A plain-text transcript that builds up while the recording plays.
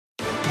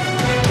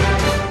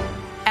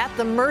at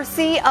the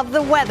mercy of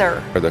the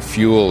weather. The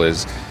fuel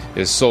is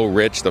so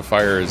rich, the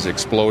fire is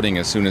exploding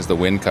as soon as the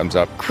wind comes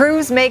up.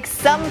 Crews make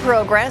some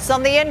progress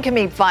on the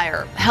Incomeep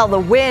fire. Hell, the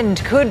wind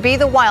could be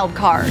the wild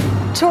card.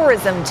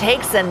 Tourism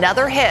takes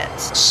another hit.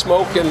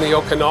 Smoke in the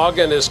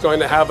Okanagan is going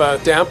to have a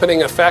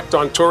dampening effect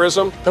on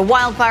tourism. The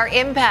wildfire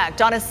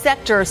impact on a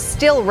sector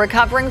still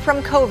recovering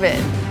from COVID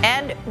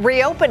and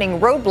reopening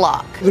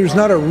roadblock. There's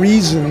not a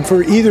reason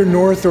for either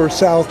north or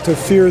south to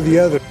fear the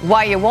other.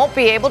 Why you won't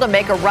be able to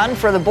make a run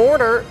for the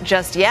border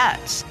just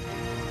yet.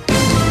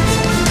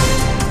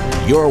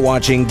 You're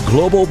watching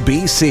Global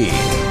BC.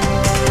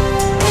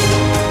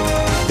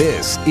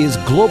 This is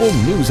Global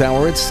News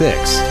Hour at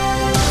 6.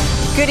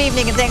 Good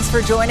evening and thanks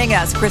for joining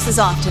us. Chris is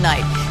off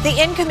tonight. The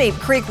Incomeep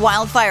Creek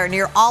wildfire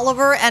near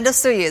Oliver and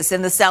Osoyoos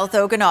in the South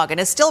Okanagan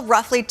is still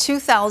roughly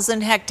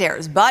 2,000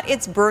 hectares, but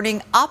it's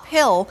burning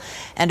uphill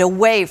and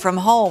away from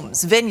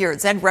homes,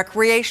 vineyards, and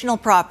recreational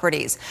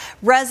properties.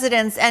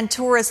 Residents and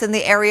tourists in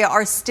the area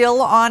are still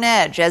on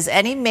edge as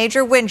any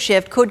major wind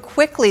shift could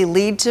quickly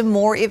lead to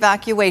more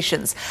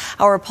evacuations.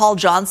 Our Paul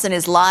Johnson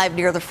is live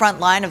near the front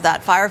line of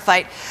that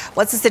firefight.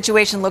 What's the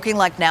situation looking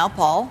like now,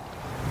 Paul?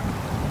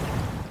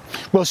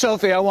 Well,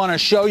 Sophie, I want to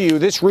show you,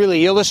 this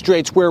really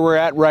illustrates where we're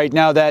at right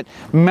now. That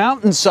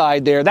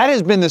mountainside there, that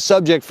has been the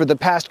subject for the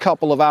past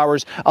couple of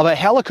hours of a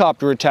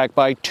helicopter attack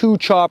by two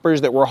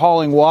choppers that were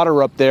hauling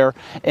water up there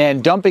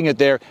and dumping it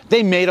there.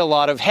 They made a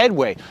lot of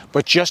headway,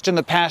 but just in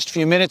the past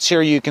few minutes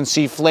here, you can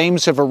see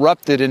flames have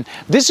erupted, and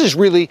this is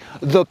really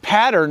the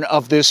pattern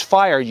of this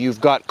fire. You've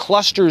got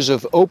clusters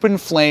of open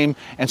flame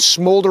and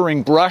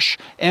smoldering brush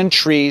and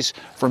trees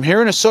from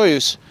here in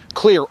Osoyoos,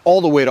 clear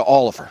all the way to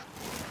Oliver.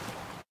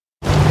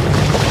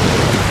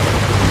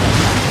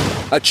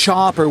 A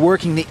chopper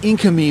working the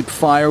Incomeep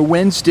fire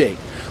Wednesday,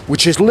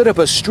 which has lit up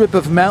a strip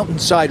of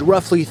mountainside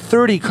roughly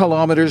 30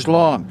 kilometers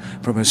long,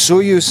 from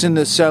Osoyoos in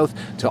the south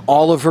to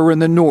Oliver in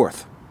the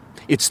north.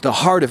 It's the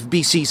heart of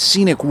BC's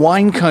scenic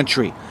wine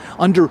country,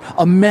 under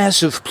a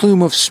massive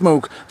plume of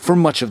smoke for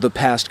much of the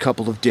past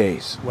couple of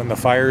days. When the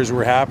fires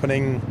were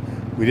happening,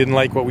 we didn't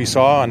like what we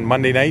saw on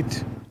Monday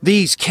night.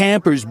 These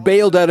campers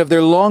bailed out of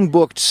their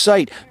long-booked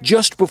site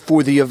just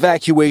before the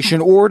evacuation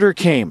order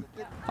came.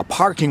 A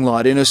parking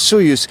lot in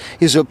Osoyoos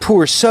is a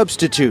poor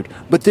substitute,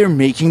 but they're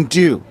making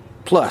do.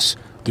 Plus,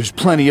 there's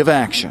plenty of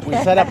action. We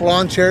set up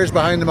lawn chairs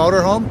behind the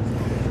motorhome,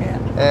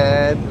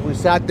 and we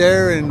sat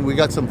there and we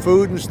got some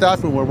food and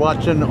stuff, and we're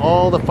watching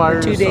all the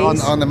fires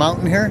on the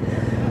mountain here.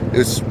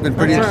 It's been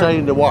pretty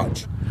exciting to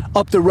watch.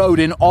 Up the road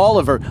in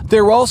Oliver,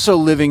 they're also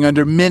living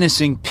under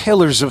menacing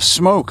pillars of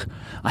smoke.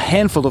 A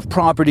handful of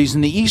properties in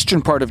the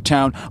eastern part of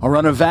town are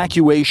on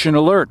evacuation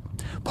alert,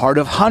 part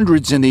of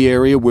hundreds in the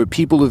area where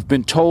people have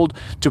been told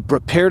to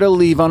prepare to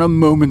leave on a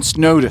moment's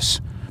notice.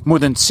 More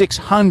than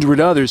 600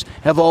 others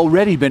have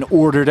already been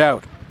ordered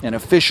out, and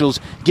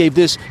officials gave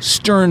this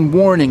stern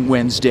warning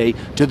Wednesday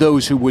to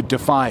those who would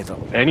defy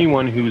them.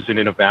 Anyone who's in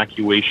an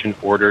evacuation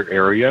order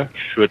area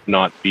should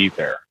not be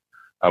there.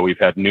 We've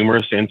had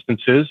numerous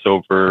instances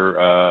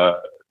over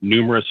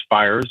numerous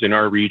fires in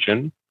our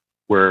region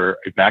where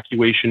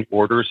evacuation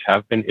orders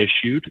have been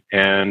issued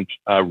and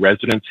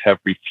residents have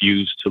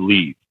refused to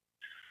leave.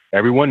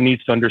 Everyone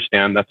needs to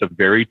understand that's a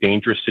very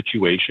dangerous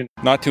situation.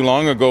 Not too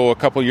long ago, a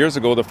couple years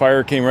ago, the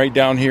fire came right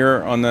down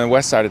here on the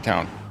west side of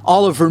town.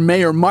 Oliver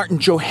Mayor Martin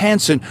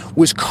Johansson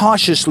was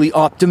cautiously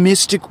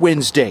optimistic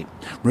Wednesday,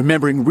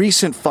 remembering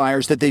recent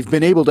fires that they've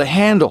been able to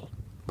handle,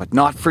 but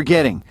not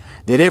forgetting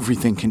that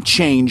everything can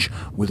change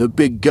with a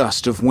big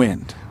gust of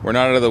wind. We're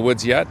not out of the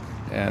woods yet,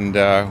 and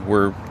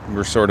we're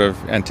sort of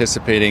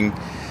anticipating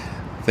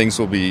things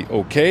will be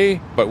okay,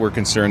 but we're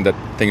concerned that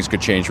things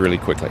could change really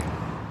quickly.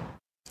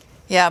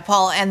 Yeah,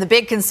 Paul, and the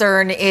big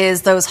concern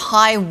is those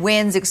high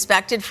winds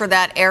expected for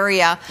that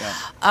area.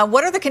 Yeah.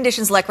 What are the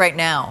conditions like right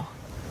now?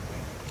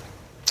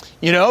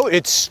 You know,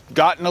 it's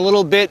gotten a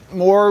little bit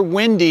more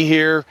windy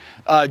here.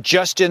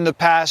 Just in the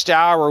past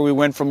hour, we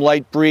went from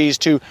light breeze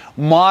to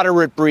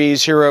moderate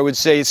breeze here, I would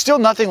say. It's still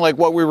nothing like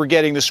what we were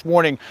getting this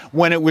morning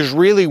when it was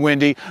really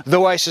windy,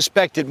 though I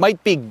suspect it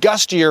might be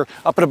gustier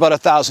up at about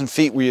 1,000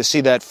 feet where you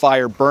see that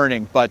fire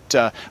burning. But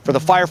for the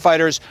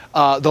firefighters,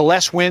 the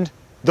less wind,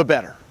 the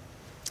better.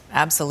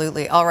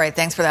 Absolutely. All right.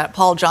 Thanks for that.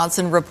 Paul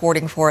Johnson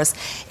reporting for us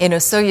in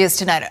Osoyoos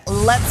tonight.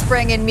 Let's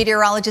bring in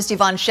meteorologist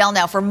Yvonne Schell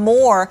now for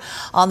more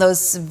on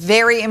those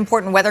very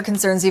important weather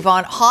concerns.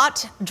 Yvonne,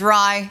 hot,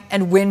 dry,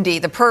 and windy,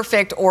 the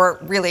perfect or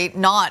really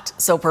not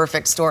so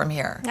perfect storm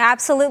here.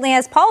 Absolutely.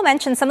 As Paul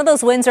mentioned, some of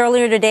those winds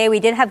earlier today, we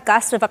did have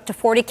gusts of up to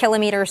 40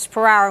 kilometers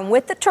per hour. And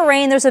with the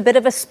terrain, there's a bit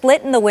of a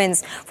split in the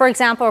winds. For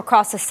example,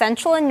 across the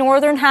central and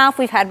northern half,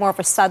 we've had more of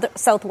a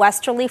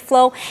southwesterly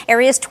flow.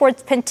 Areas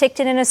towards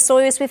Penticton and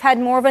Osoyoos, we've had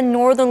more of a a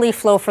northerly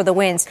flow for the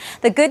winds.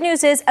 The good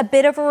news is a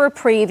bit of a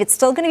reprieve. It's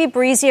still going to be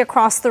breezy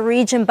across the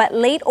region, but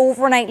late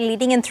overnight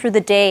leading in through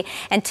the day,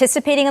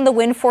 anticipating on the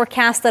wind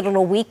forecast that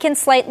it'll weaken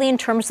slightly in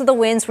terms of the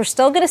winds. We're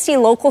still going to see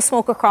local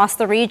smoke across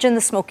the region.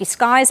 The Smoky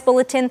Skies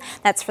Bulletin,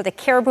 that's for the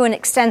Caribou and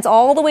extends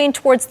all the way in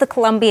towards the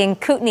Columbia and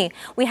Kootenay.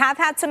 We have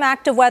had some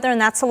active weather, and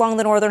that's along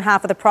the northern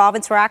half of the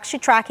province. We're actually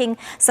tracking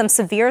some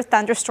severe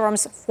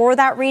thunderstorms for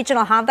that region.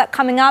 I'll have that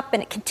coming up,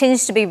 and it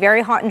continues to be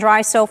very hot and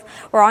dry. So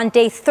we're on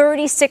day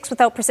 36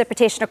 without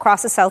precipitation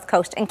across the south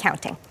coast and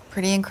counting.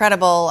 Pretty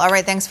incredible. All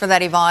right, thanks for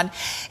that, Yvonne.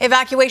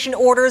 Evacuation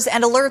orders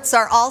and alerts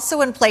are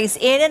also in place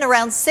in and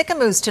around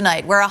Sicamous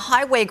tonight, where a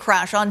highway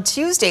crash on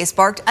Tuesday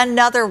sparked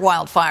another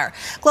wildfire.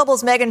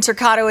 Global's Megan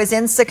Turcotto is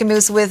in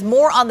Sicamous with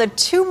more on the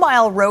 2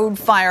 Mile Road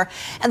fire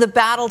and the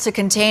battle to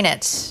contain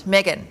it.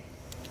 Megan.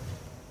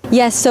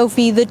 Yes,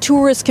 Sophie, the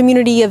tourist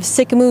community of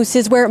Sicamous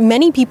is where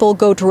many people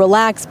go to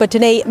relax, but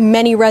today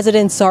many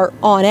residents are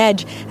on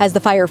edge as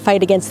the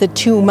firefight against the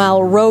 2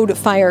 Mile Road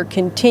fire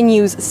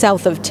continues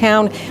south of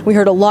town. We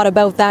heard a lot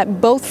about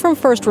that, both from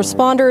first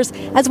responders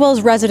as well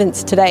as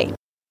residents today.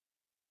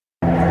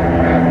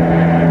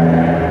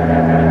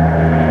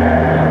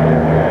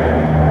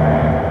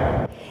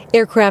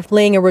 Aircraft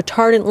laying a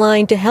retardant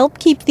line to help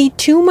keep the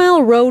 2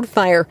 Mile Road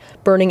fire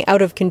burning out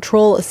of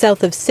control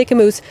south of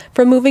Sicamous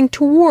from moving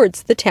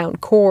towards the town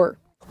core.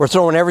 We're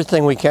throwing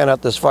everything we can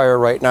at this fire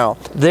right now.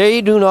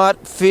 They do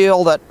not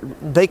feel that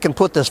they can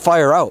put this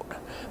fire out,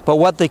 but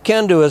what they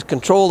can do is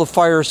control the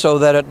fire so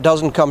that it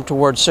doesn't come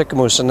towards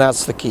Sicamous, and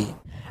that's the key.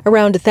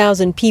 Around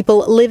 1,000 people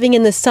living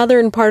in the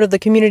southern part of the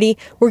community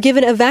were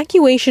given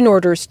evacuation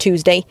orders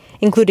Tuesday,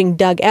 including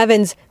Doug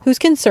Evans, who's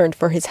concerned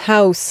for his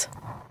house.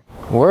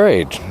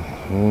 Worried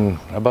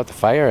about the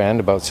fire and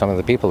about some of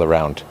the people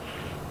around.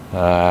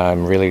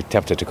 I'm really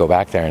tempted to go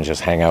back there and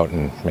just hang out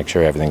and make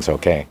sure everything's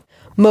okay.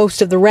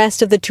 Most of the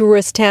rest of the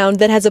tourist town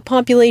that has a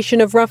population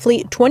of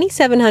roughly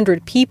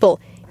 2,700 people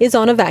is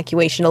on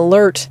evacuation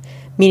alert,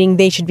 meaning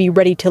they should be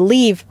ready to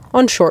leave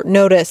on short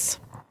notice.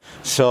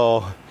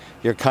 So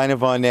you're kind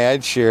of on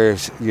edge.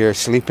 You're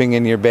sleeping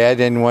in your bed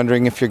and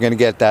wondering if you're going to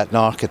get that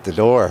knock at the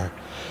door.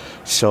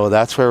 So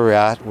that's where we're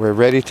at. We're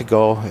ready to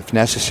go if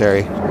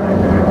necessary.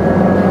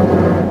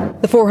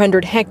 The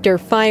 400-hectare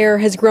fire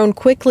has grown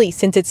quickly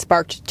since it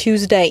sparked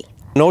Tuesday.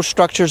 No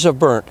structures have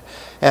burnt,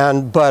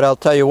 but I'll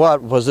tell you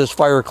what, was this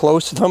fire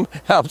close to them?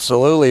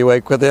 Absolutely,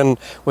 like within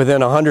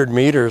 100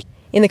 meters.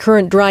 In the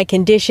current dry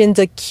conditions,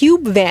 a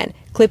cube van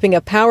clipping a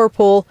power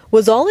pole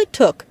was all it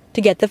took to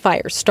get the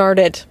fire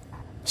started.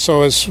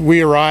 So as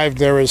we arrived,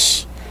 there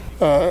was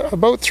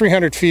about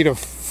 300 feet of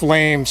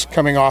flames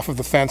coming off of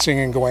the fencing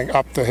and going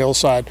up the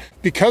hillside.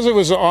 Because it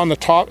was on the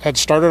top, had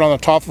started on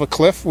the top of a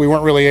cliff, we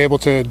weren't really able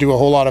to do a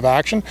whole lot of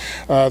action.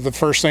 The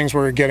first things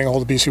were getting a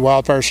hold of BC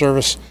Wildfire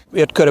Service.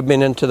 It could have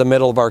been into the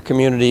middle of our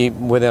community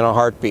within a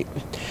heartbeat.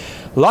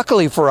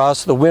 Luckily for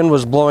us, the wind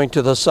was blowing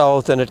to the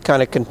south and it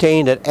kind of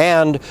contained it,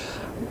 and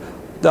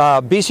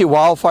the BC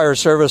Wildfire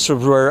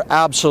Services were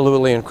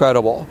absolutely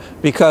incredible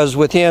because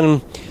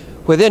within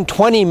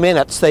 20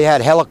 minutes, they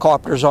had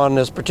helicopters on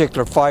this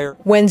particular fire.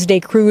 Wednesday,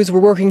 crews were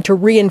working to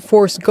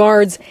reinforce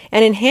guards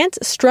and enhance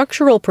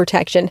structural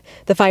protection,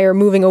 the fire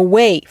moving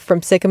away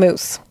from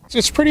Sicamous.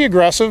 It's pretty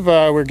aggressive.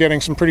 We're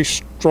getting some pretty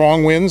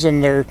strong winds,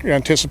 and they're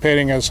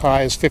anticipating as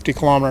high as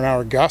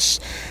 50-kilometer-an-hour gusts.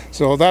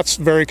 So that's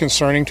very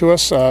concerning to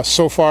us.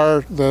 So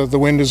far, the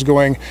wind is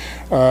going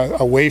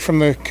away from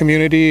the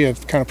community,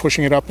 and kind of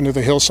pushing it up into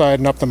the hillside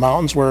and up the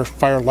mountains where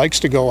fire likes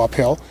to go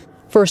uphill.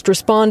 First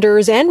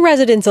responders and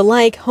residents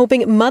alike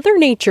hoping Mother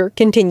Nature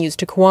continues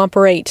to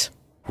cooperate.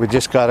 We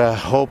just got to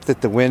hope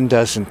that the wind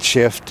doesn't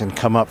shift and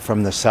come up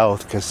from the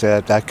south, because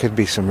that could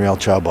be some real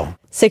trouble.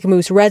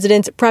 Sicamous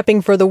residents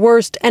prepping for the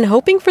worst and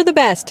hoping for the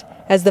best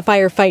as the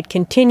firefight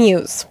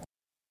continues.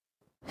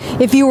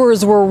 If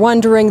viewers were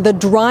wondering, the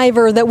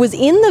driver that was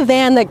in the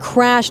van that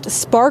crashed,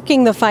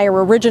 sparking the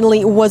fire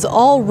originally, was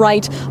all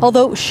right,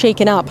 although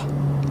shaken up.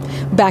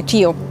 Back to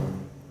you.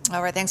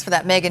 All right, thanks for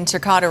that. Megan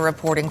Turcotto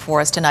reporting for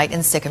us tonight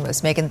in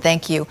Sicamous. Megan,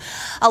 thank you.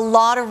 A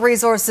lot of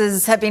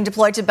resources have been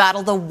deployed to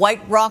battle the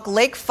White Rock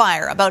Lake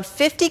fire, about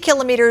 50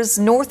 kilometers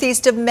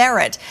northeast of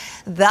Merritt.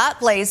 That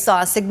blaze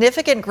saw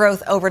significant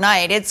growth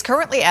overnight. It's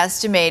currently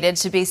estimated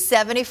to be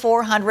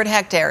 7,400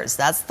 hectares.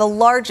 That's the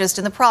largest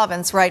in the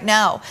province right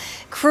now.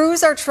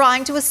 Crews are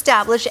trying to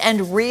establish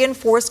and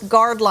reinforce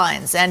guard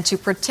lines and to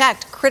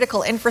protect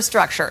critical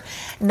infrastructure.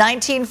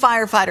 19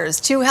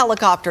 firefighters, 2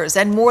 helicopters,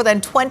 and more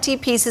than 20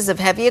 pieces of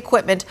heavy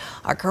equipment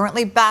are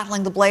currently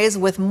battling the blaze,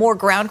 with more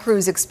ground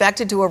crews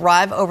expected to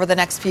arrive over the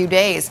next few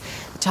days.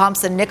 The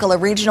Thompson-Nicola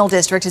Regional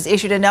District has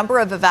issued a number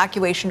of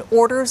evacuation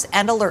orders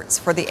and alerts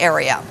for the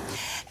area.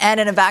 And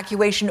an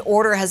evacuation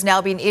order has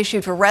now been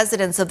issued for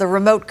residents of the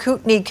remote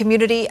Kootenay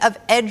community of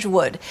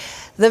Edgewood.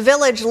 The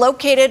village,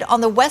 located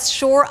on the west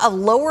shore of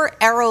Lower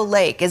Arrow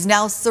Lake, is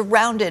now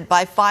surrounded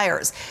by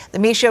fires. The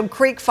Mesham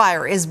Creek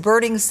fire is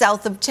burning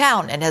south of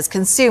town and has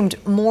consumed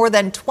more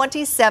than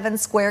 27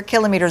 square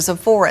kilometers of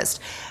forest.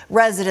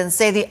 Residents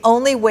say the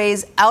only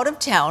ways out of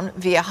town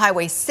via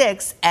Highway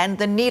 6 and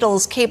the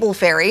Needles Cable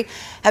Ferry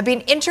have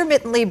been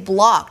intermittently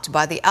blocked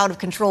by the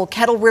out-of-control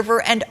Kettle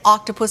River and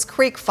Octopus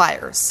Creek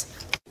fires.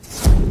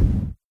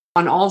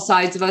 On all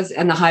sides of us,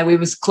 and the highway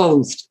was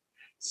closed.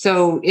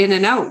 So in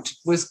and out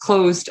was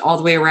closed all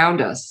the way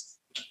around us.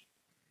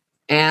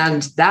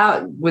 And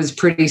that was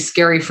pretty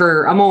scary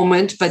for a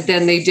moment, but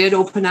then they did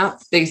open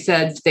up. They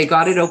said they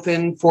got it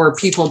open for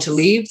people to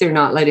leave. They're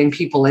not letting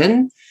people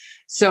in.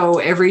 So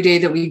every day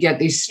that we get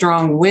these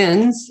strong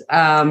winds,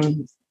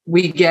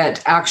 we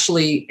get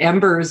actually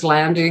embers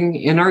landing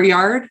in our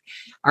yard.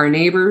 Our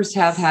neighbors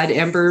have had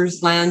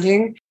embers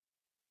landing.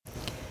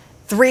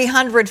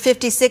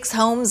 356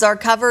 homes are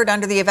covered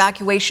under the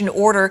evacuation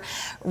order.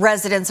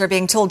 Residents are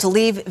being told to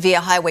leave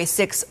via Highway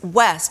 6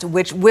 West,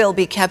 which will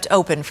be kept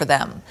open for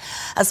them.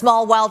 A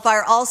small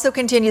wildfire also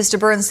continues to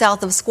burn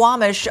south of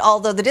Squamish,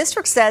 although the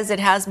district says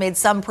it has made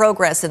some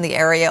progress in the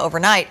area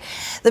overnight.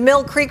 The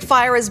Mill Creek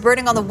fire is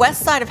burning on the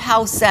west side of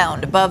Howe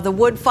Sound, above the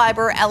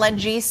Woodfibre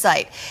LNG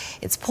site.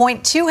 It's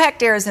 0.2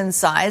 hectares in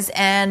size,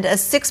 and a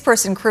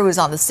 6-person crew is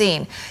on the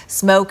scene.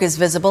 Smoke is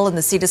visible in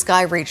the Sea to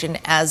Sky region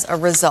as a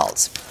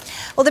result.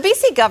 Well, the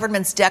BC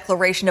government's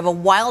declaration of a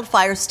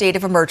wildfire state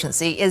of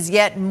emergency is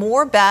yet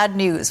more bad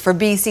news for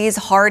BC's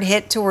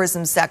hard-hit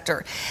tourism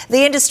sector.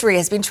 The industry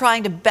has been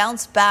trying to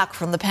bounce back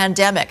from the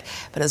pandemic,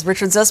 but as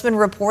Richard Zussman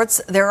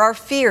reports, there are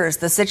fears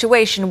the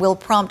situation will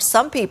prompt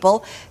some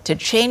people to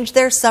change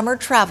their summer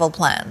travel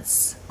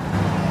plans.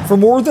 For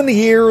more than a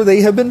year,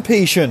 they have been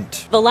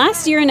patient. The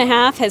last year and a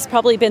half has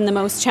probably been the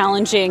most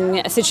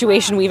challenging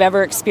situation we've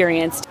ever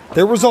experienced.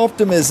 There was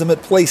optimism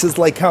at places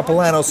like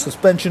Capilano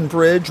Suspension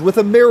Bridge, with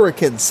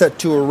Americans set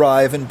to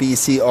arrive in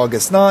BC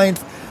August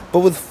 9th, but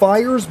with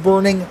fires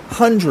burning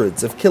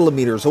hundreds of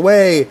kilometers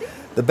away,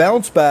 the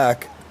bounce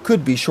back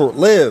could be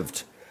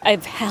short-lived.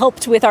 I've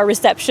helped with our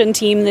reception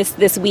team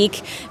this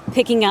week,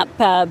 picking up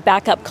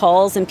backup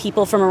calls, and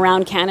people from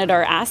around Canada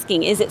are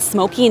asking, is it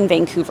smoky in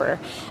Vancouver,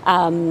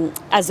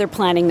 as they're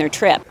planning their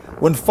trip.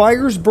 When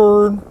fires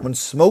burn, when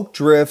smoke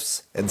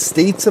drifts, and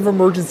states of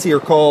emergency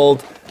are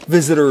called,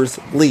 visitors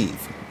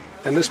leave.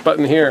 And this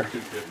button here,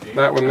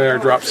 that one there,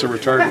 drops the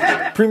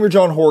retardant. Premier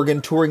John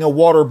Horgan touring a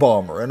water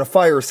bomber and a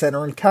fire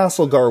center in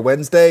Castlegar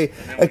Wednesday,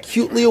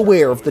 acutely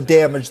aware of the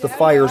damage the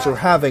fires are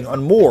having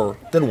on more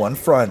than one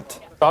front.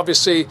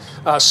 Obviously,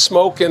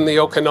 smoke in the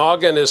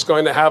Okanagan is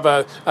going to have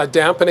a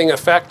dampening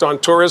effect on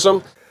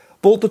tourism.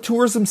 Both the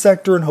tourism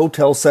sector and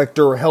hotel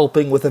sector are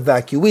helping with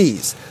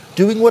evacuees,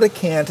 doing what it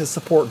can to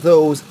support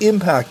those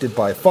impacted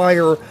by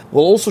fire,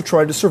 while also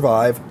trying to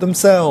survive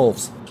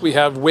themselves. We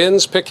have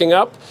winds picking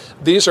up.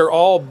 These are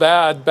all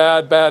bad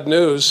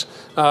news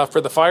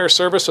for the fire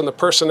service and the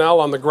personnel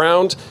on the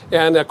ground.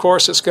 And of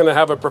course, it's going to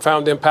have a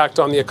profound impact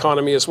on the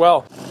economy as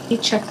well. You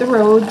check the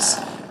roads,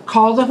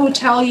 call the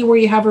hotel where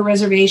you have a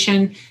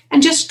reservation,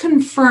 and just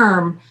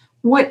confirm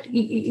what,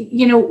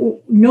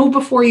 know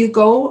before you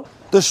go.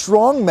 The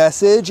strong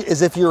message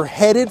is if you're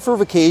headed for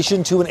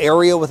vacation to an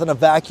area with an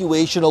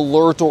evacuation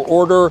alert or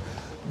order,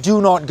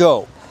 do not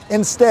go.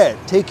 Instead,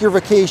 take your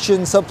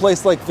vacation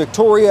someplace like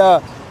Victoria,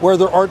 where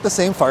there aren't the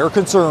same fire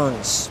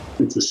concerns.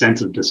 It's a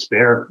sense of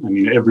despair. I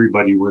mean,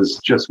 everybody was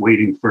just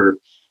waiting for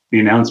the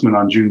announcement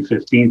on June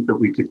 15th that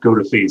we could go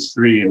to phase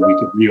 3 and we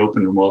could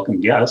reopen and welcome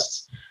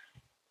guests.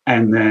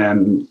 And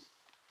then,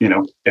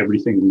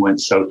 everything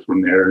went south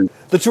from there.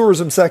 The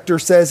tourism sector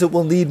says it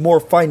will need more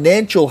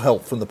financial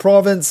help from the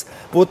province,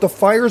 but with the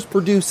fires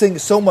producing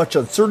so much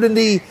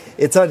uncertainty,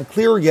 it's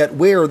unclear yet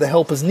where the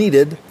help is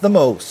needed the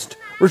most.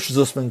 Richard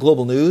Zussman,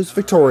 Global News,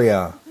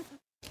 Victoria.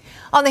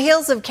 On the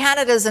heels of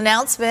Canada's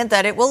announcement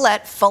that it will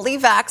let fully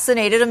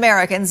vaccinated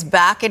Americans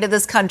back into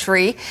this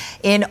country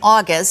in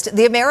August,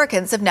 the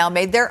Americans have now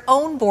made their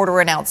own border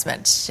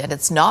announcement, and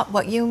it's not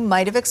what you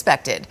might have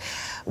expected.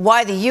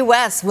 Why the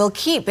U.S. will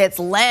keep its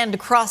land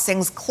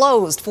crossings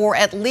closed for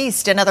at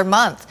least another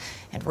month,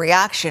 and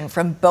reaction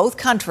from both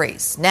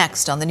countries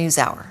next on the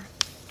NewsHour.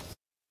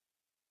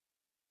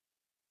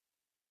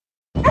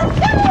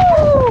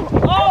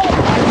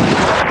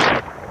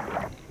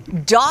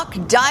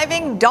 Dock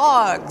diving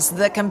dogs,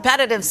 the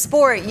competitive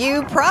sport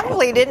you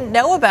probably didn't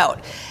know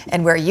about,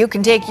 and where you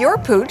can take your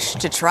pooch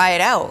to try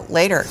it out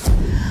later.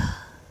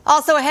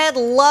 Also ahead,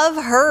 Love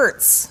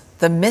Hurts,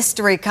 the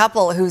mystery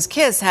couple whose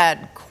kiss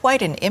had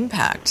quite an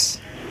impact.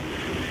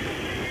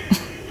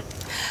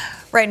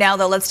 Right now,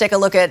 though, let's take a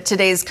look at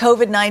today's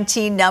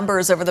COVID-19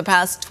 numbers over the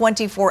past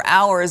 24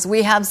 hours.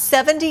 We have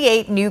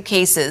 78 new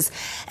cases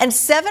and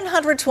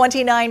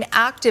 729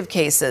 active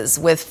cases,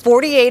 with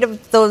 48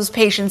 of those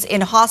patients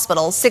in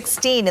hospital,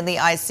 16 in the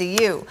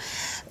ICU.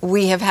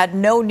 We have had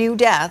no new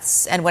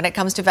deaths, and when it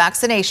comes to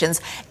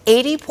vaccinations,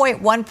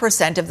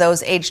 80.1% of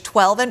those aged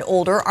 12 and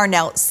older are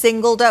now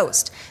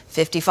single-dosed.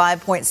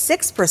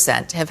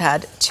 55.6% have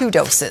had 2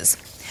 doses.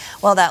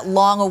 Well, that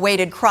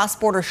long-awaited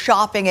cross-border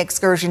shopping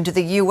excursion to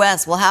the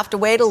U.S. will have to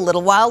wait a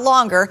little while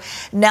longer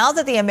now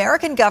that the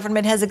American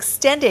government has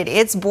extended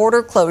its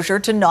border closure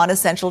to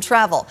non-essential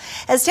travel.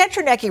 As Ted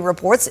Chernecki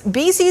reports,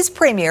 BC's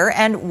premier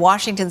and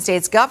Washington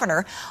State's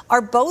governor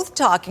are both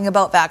talking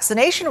about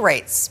vaccination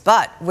rates,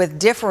 but with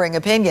differing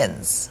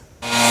opinions.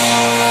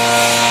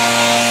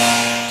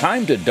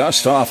 Time to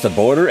dust off the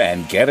border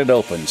and get it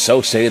open,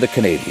 so say the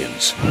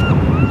Canadians.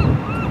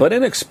 But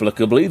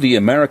inexplicably, the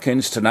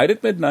Americans tonight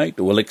at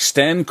midnight will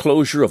extend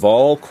closure of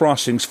all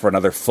crossings for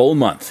another full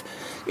month.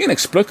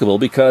 Inexplicable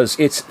because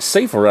it's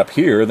safer up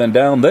here than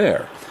down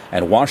there.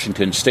 And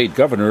Washington State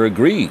Governor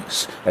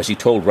agrees, as he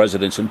told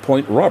residents in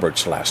Point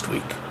Roberts last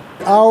week.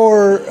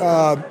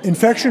 Our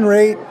infection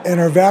rate and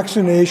our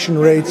vaccination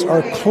rates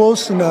are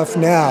close enough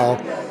now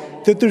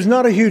that there's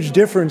not a huge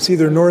difference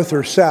either north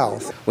or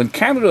south. When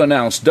Canada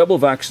announced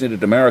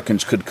double-vaccinated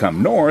Americans could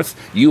come north,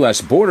 U.S.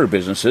 border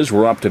businesses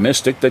were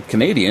optimistic that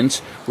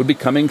Canadians would be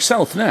coming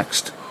south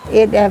next.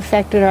 It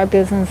affected our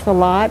business a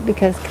lot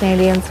because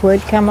Canadians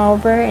would come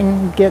over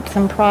and get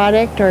some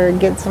product or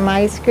get some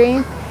ice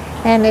cream,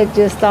 and it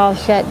just all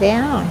shut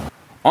down.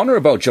 On or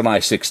about July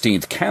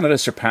 16th, Canada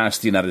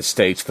surpassed the United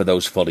States for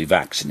those fully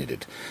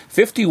vaccinated.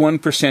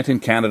 51% in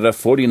Canada,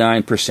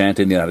 49%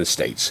 in the United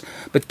States.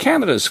 But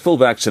Canada's full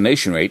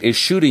vaccination rate is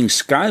shooting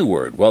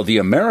skyward, while the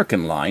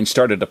American line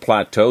started to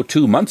plateau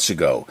 2 months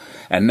ago.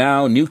 And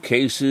now new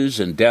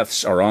cases and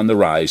deaths are on the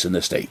rise in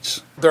the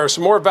States. There are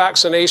some more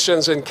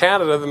vaccinations in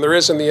Canada than there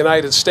is in the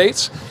United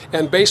States.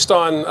 And based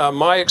on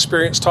my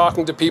experience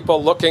talking to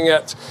people, looking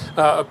at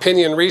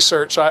opinion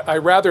research, I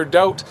rather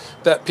doubt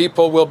that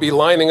people will be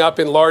lining up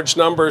in large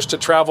numbers to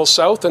travel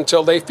south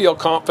until they feel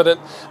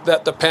confident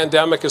that the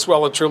pandemic is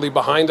well and truly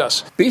behind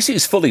us.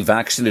 BC's fully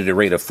vaccinated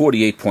rate of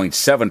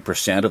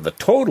 48.7% of the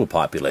total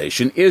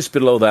population is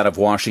below that of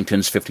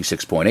Washington's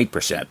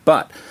 56.8%.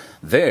 But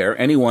there,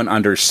 anyone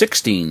under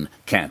 16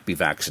 can't be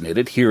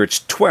vaccinated. Here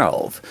it's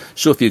 12.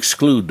 So if you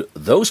exclude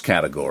those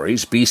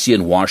categories, BC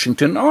and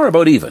Washington are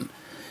about even.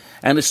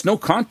 And it's no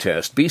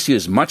contest. BC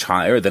is much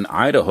higher than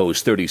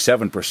Idaho's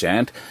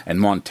 37%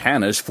 and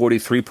Montana's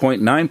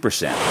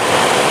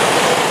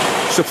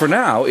 43.9%. So for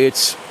now,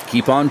 it's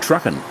keep on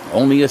trucking.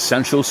 Only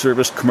essential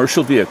service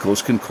commercial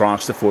vehicles can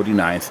cross the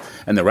 49th,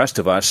 and the rest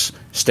of us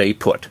stay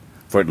put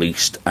for at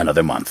least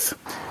another month.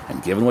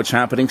 And given what's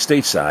happening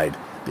stateside,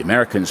 the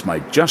Americans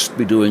might just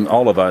be doing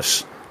all of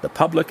us, the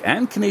public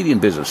and Canadian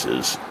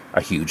businesses,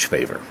 a huge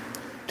favor.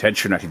 Ted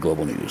Chernecki,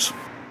 Global News.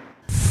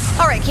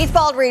 All right, Keith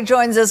Baldry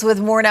joins us with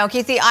more now.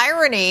 Keith, the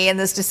irony in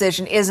this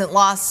decision isn't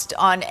lost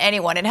on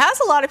anyone. It has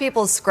a lot of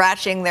people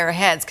scratching their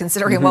heads,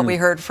 considering what we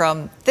heard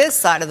from this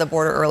side of the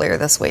border earlier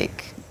this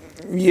week.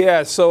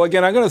 Yeah, so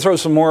again, I'm going to throw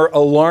some more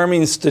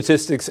alarming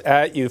statistics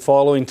at you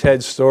following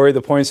Ted's story,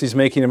 the points he's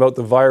making about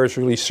the virus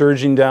really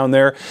surging down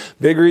there.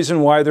 Big reason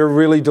why they're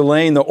really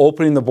delaying the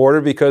opening the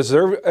border, because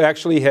they're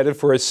actually headed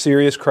for a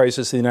serious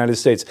crisis in the United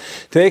States.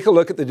 Take a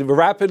look at the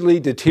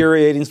rapidly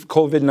deteriorating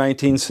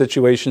COVID-19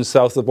 situation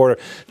south of the border.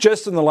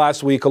 Just in the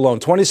last week alone,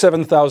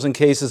 27,000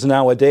 cases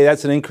now a day.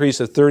 That's an increase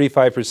of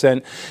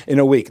 35% in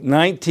a week.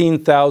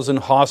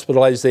 19,000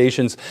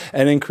 hospitalizations,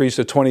 an increase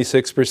of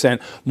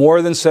 26%.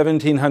 More than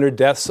 1,700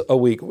 deaths a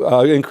week,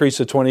 increase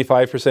of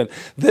 25%.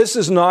 This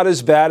is not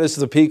as bad as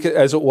the peak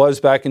as it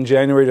was back in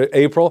January to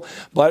April,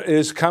 but it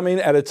is coming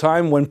at a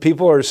time when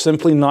people are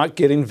simply not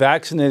getting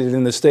vaccinated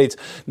in the States.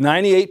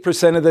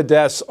 98% of the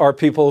deaths are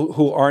people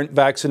who aren't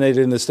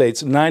vaccinated in the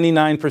States.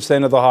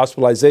 99% of the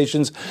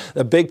hospitalizations.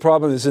 The big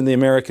problem is in the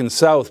American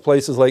South,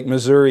 places like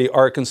Missouri,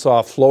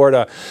 Arkansas,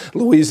 Florida,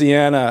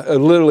 Louisiana.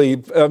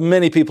 Literally,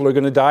 many people are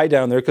going to die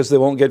down there because they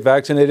won't get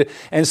vaccinated.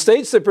 And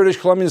states that British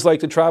Columbians like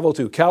to travel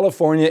to,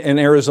 California and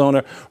Arizona,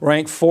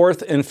 rank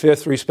 4th and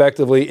 5th,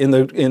 respectively, in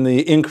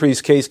the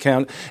increased case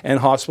count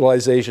and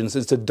hospitalizations.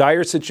 It's a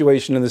dire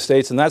situation in the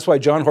States, and that's why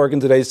John Horgan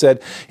today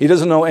said he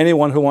doesn't know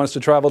anyone who wants to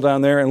travel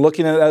down there. And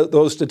looking at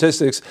those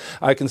statistics,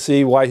 I can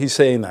see why he's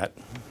saying that.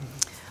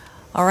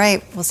 All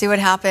right, we'll see what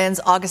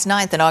happens August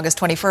 9th and August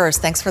 21st.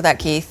 Thanks for that,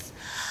 Keith.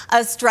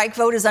 A strike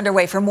vote is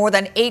underway for more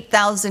than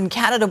 8,000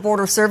 Canada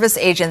Border Service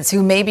agents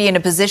who may be in a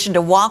position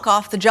to walk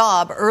off the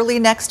job early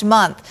next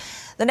month.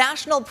 The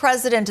national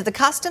president of the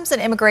Customs and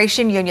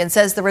Immigration Union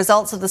says the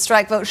results of the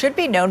strike vote should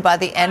be known by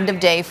the end of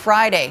day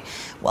Friday.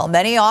 While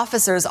many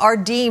officers are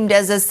deemed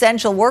as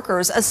essential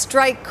workers, a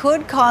strike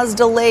could cause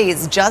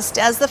delays, just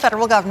as the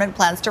federal government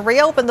plans to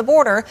reopen the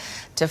border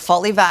to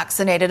fully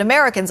vaccinated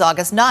Americans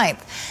August 9th.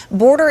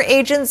 Border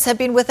agents have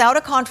been without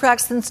a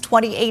contract since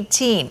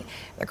 2018.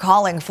 They're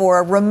calling for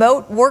a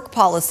remote work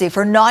policy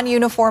for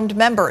non-uniformed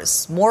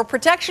members, more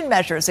protection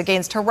measures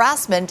against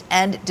harassment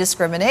and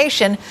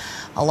discrimination,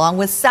 along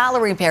with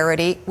salary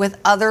parity with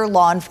other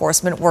law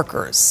enforcement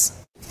workers.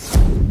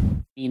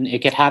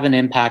 It could have an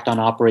impact on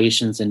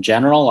operations in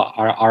general.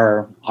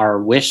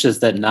 Our wish is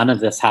that none of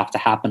this have to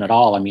happen at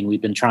all.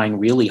 We've been trying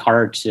really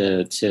hard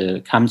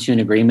to come to an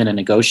agreement and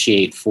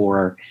negotiate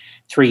for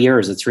 3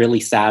 years. It's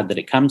really sad that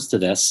it comes to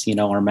this.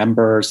 Our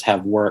members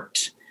have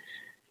worked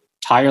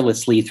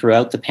tirelessly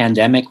throughout the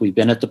pandemic. We've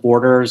been at the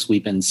borders.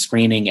 We've been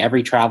screening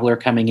every traveler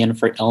coming in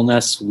for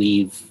illness.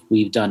 We've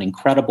done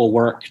incredible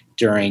work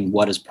during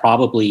what is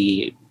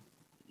probably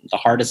the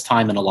hardest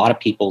time in a lot of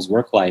people's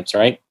work lives,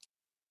 right?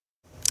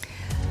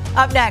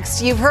 Up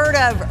next, you've heard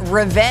of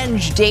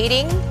revenge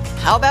dating.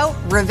 How about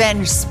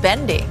revenge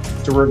spending?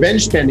 So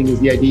revenge spending is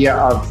the idea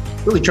of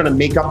really trying to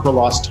make up for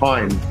lost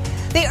time.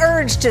 The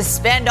urge to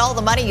spend all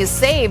the money you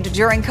saved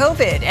during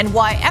COVID and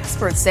why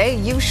experts say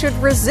you should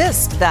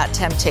resist that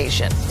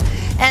temptation.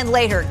 And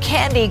later,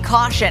 candy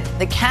caution,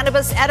 the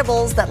cannabis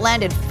edibles that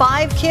landed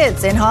 5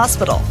 kids in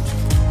hospital.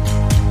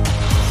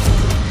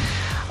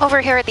 Over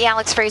here at the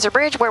Alex Fraser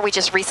Bridge, where we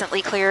just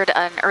recently cleared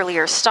an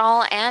earlier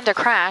stall and a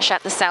crash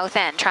at the south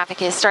end.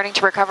 Traffic is starting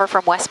to recover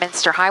from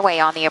Westminster Highway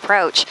on the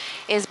approach.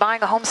 Is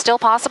buying a home still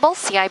possible?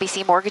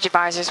 CIBC Mortgage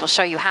Advisors will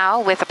show you how.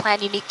 With a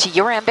plan unique to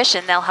your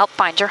ambition, they'll help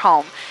find your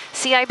home.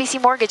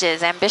 CIBC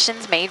Mortgages,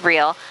 ambitions made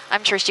real.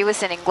 I'm Trish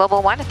Jewison in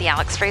Global One at the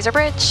Alex Fraser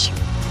Bridge.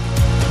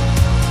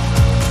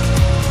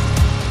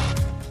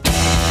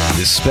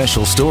 The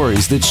special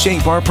stories that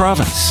shape our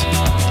province,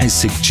 as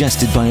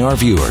suggested by our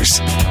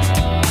viewers.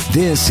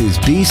 This is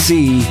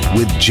BC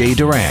with Jay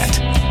Durant.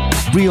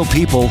 Real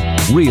people,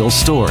 real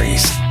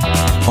stories.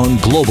 On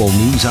Global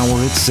News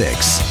Hour at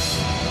 6.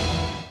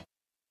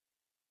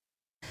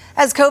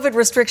 As COVID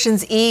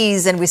restrictions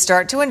ease and we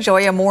start to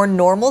enjoy a more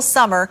normal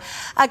summer,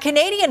 a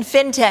Canadian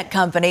fintech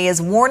company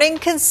is warning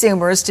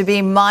consumers to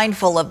be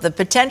mindful of the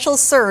potential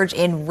surge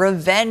in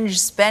revenge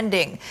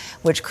spending,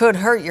 which could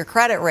hurt your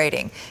credit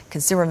rating.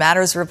 Consumer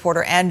Matters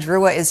reporter Anne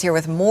Drewa is here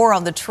with more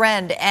on the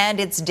trend and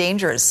its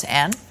dangers.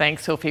 Anne?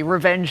 Thanks, Sophie.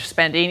 Revenge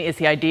spending is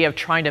the idea of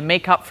trying to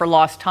make up for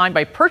lost time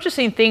by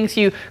purchasing things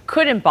you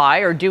couldn't buy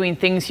or doing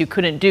things you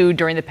couldn't do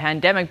during the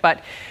pandemic,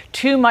 but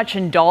too much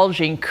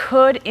indulging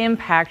could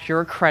impact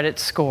your credit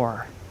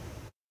score.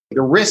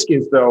 The risk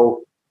is,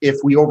 though, if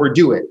we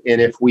overdo it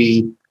and if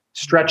we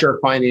stretch our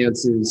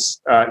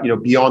finances,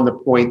 beyond the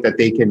point that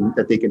they can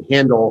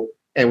handle,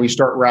 and we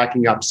start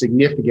racking up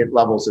significant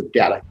levels of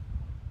debt.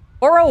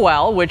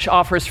 Borrowell, which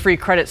offers free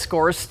credit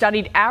scores,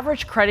 studied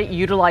average credit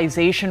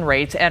utilization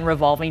rates and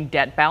revolving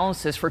debt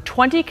balances for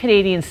 20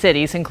 Canadian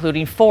cities,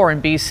 including 4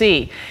 in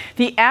BC.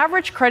 The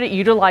average credit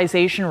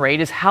utilization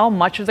rate is how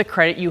much of the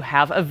credit you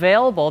have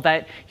available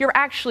that you're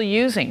actually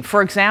using.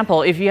 For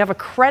example, if you have a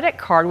credit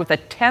card with a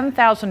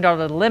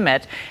 $10,000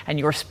 limit and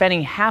you're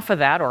spending half of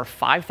that, or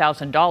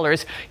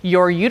 $5,000,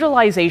 your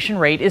utilization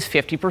rate is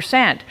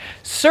 50%.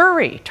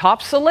 Surrey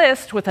tops the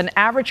list with an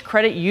average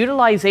credit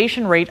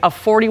utilization rate of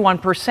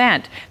 41%.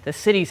 The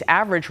city's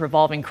average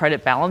revolving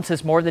credit balance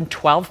is more than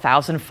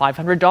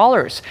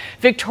 $12,500.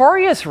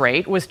 Victoria's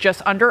rate was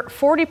just under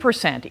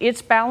 40%.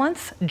 Its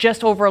balance,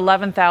 just over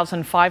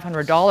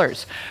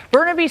 $11,500.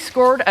 Burnaby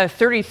scored a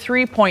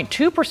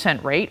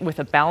 33.2% rate with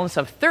a balance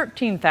of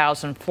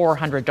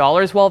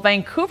 $13,400, while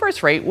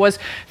Vancouver's rate was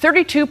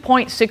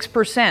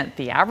 32.6%.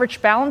 The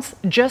average balance,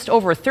 just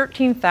over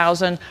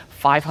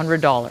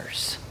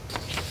 $13,500.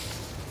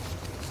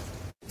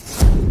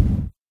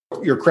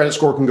 Your credit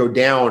score can go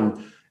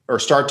down or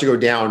start to go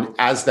down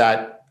as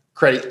that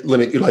credit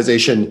limit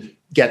utilization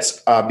gets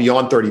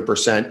beyond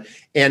 30%.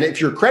 And if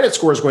your credit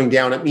score is going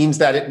down, it means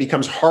that it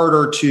becomes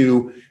harder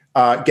to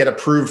get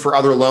approved for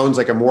other loans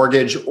like a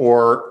mortgage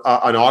or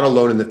an auto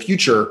loan in the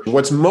future.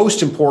 What's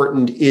most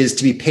important is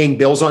to be paying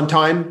bills on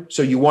time.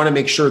 So you want to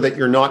make sure that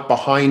you're not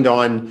behind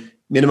on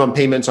minimum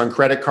payments on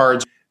credit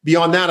cards.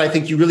 Beyond that, I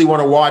think you really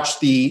want to watch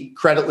the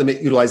credit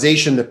limit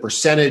utilization, the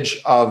percentage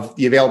of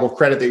the available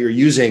credit that you're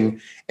using,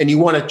 and you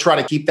want to try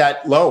to keep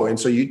that low. And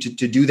so to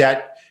do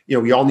that,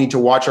 we all need to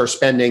watch our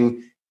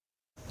spending.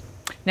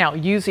 Now,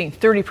 using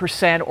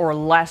 30% or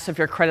less of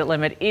your credit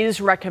limit is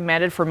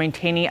recommended for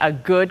maintaining a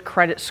good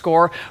credit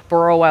score.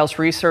 Borrowell's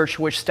research,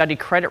 which studied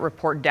credit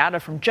report data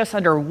from just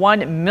under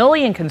 1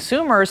 million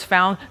consumers,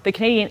 found the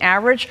Canadian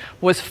average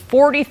was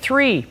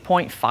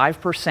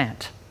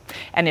 43.5%.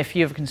 And if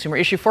you have a consumer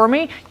issue for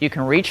me, you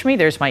can reach me.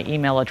 There's my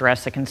email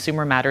address at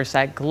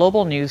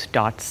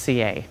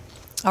consumermatters@globalnews.ca.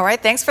 All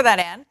right, thanks for that,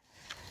 Anne.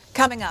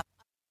 Coming up,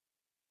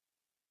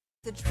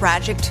 the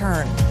tragic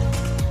turn.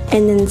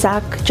 And then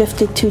Zach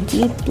drifted too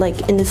deep,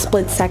 like in a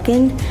split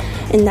second,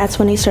 and that's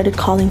when I started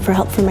calling for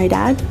help from my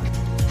dad.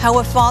 How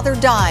a father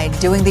died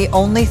doing the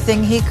only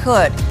thing he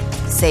could,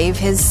 save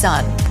his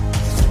son.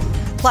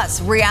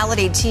 Plus,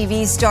 reality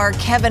TV star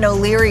Kevin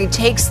O'Leary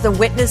takes the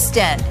witness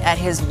stand at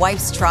his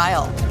wife's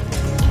trial.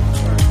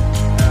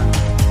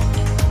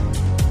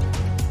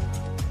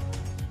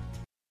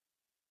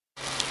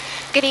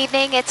 Good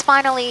evening. It's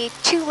finally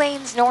 2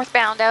 lanes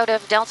northbound out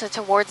of Delta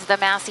towards the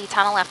Massey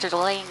Tunnel after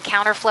delaying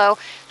counterflow.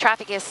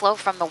 Traffic is slow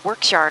from the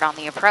Works Yard on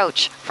the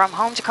approach. From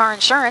Home to Car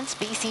Insurance,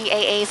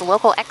 BCAA's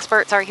local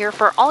experts are here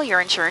for all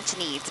your insurance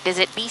needs.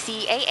 Visit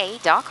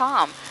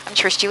bcaa.com. I'm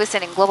Trish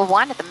Jewison in Global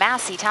One at the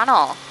Massey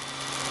Tunnel.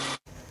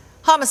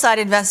 Homicide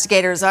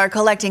investigators are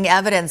collecting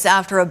evidence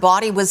after a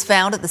body was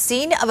found at the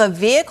scene of a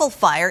vehicle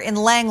fire in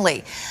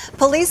Langley.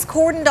 Police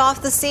cordoned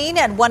off the scene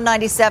at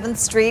 197th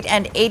Street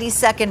and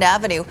 82nd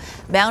Avenue.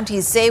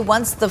 Mounties say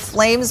once the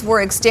flames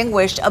were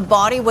extinguished, a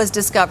body was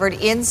discovered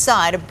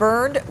inside a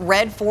burned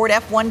red Ford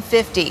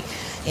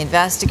F-150.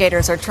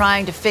 Investigators are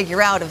trying to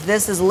figure out if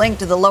this is linked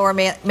to the Lower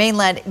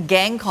Mainland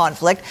gang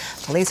conflict.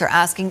 Police are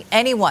asking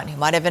anyone who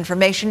might have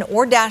information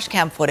or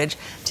dashcam footage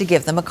to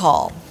give them a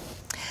call.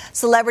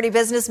 Celebrity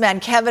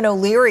businessman Kevin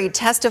O'Leary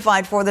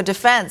testified for the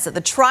defense at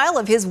the trial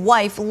of his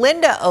wife,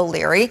 Linda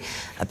O'Leary,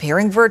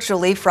 appearing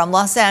virtually from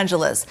Los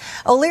Angeles.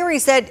 O'Leary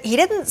said he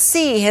didn't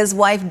see his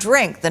wife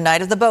drink the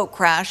night of the boat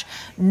crash,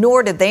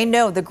 nor did they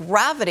know the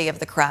gravity of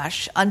the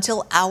crash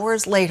until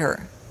hours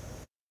later.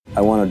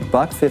 I want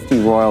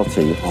 $1.50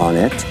 royalty on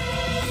it,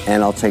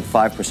 and I'll take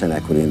 5%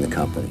 equity in the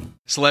company.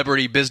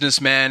 Celebrity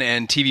businessman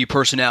and TV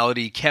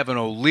personality Kevin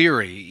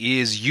O'Leary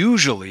is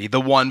usually the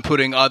one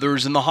putting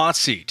others in the hot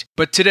seat.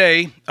 But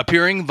today,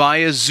 appearing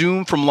via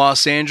Zoom from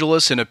Los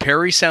Angeles in a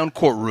Parry Sound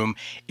courtroom,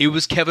 it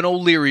was Kevin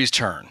O'Leary's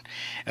turn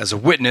as a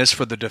witness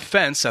for the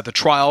defense at the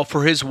trial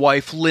for his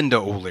wife, Linda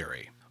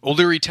O'Leary.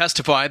 O'Leary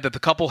testified that the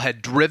couple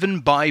had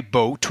driven by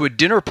boat to a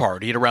dinner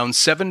party at around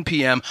 7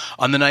 p.m.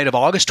 on the night of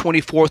August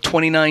 24,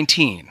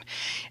 2019.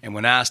 And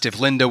when asked if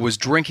Linda was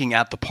drinking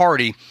at the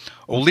party,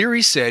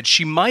 O'Leary said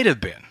she might have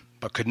been,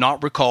 but could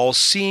not recall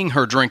seeing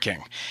her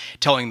drinking,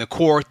 telling the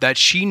court that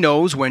she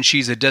knows when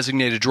she's a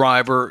designated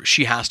driver,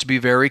 she has to be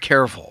very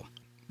careful.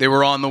 They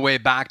were on the way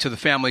back to the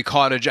family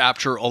cottage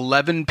after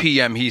 11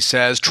 p.m., he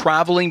says,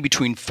 traveling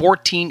between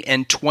 14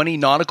 and 20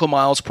 nautical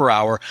miles per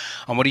hour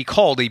on what he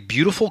called a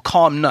beautiful,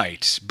 calm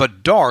night,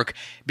 but dark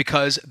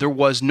because there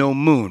was no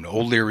moon,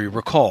 O'Leary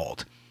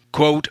recalled.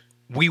 Quote,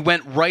 "We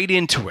went right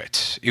into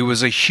it. It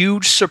was a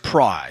huge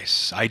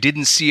surprise. I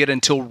didn't see it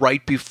until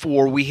right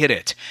before we hit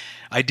it.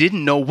 I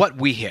didn't know what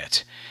we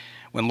hit."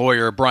 When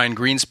lawyer Brian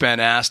Greenspan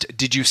asked,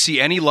 "Did you see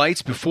any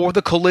lights before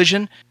the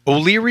collision?"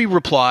 O'Leary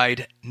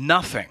replied,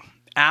 "Nothing.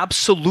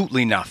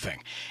 Absolutely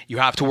nothing. You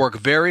have to work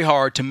very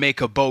hard to make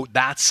a boat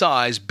that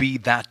size be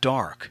that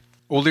dark."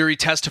 O'Leary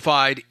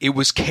testified it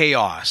was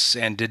chaos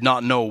and did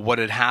not know what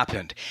had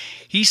happened.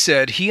 He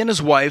said he and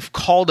his wife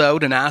called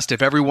out and asked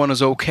if everyone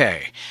was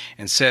okay,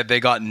 and said they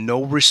got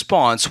no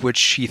response,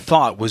 which he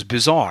thought was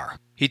bizarre.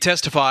 He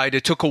testified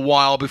it took a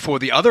while before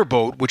the other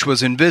boat, which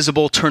was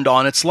invisible, turned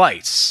on its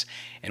lights.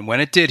 And when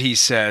it did, he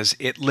says,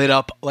 it lit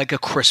up like a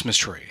Christmas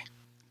tree.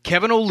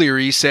 Kevin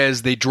O'Leary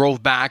says they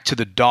drove back to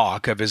the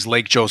dock of his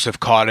Lake Joseph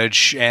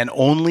cottage and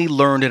only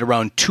learned at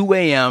around 2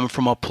 a.m.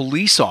 from a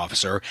police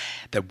officer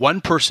that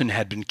one person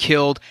had been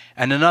killed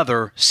and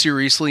another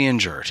seriously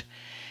injured.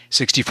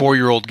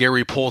 64-year-old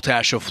Gary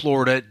Poltash of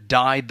Florida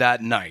died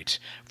that night.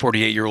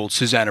 48-year-old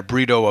Susanna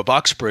Brito of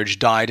Uxbridge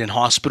died in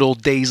hospital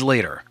days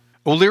later.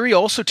 O'Leary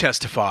also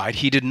testified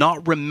he did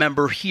not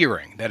remember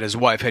hearing that his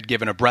wife had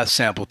given a breath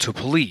sample to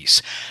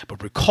police,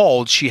 but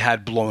recalled she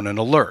had blown an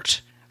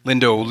alert.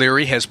 Linda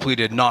O'Leary has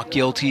pleaded not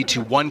guilty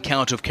to one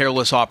count of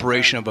careless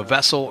operation of a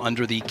vessel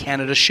under the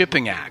Canada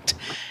Shipping Act.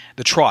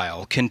 The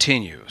trial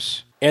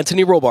continues.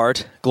 Anthony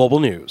Robart, Global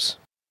News.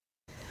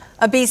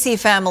 A BC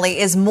family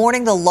is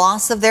mourning the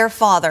loss of their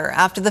father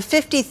after the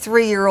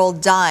 53-year-old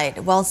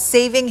died while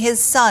saving his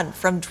son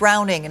from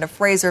drowning in a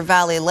Fraser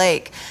Valley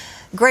lake.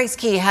 Grace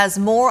Key has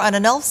more on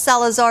Anelf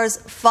Salazar's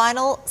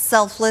final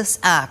selfless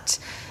act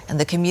and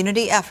the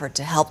community effort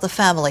to help the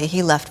family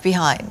he left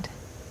behind.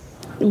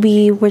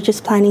 We were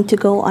just planning to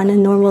go on a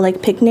normal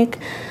picnic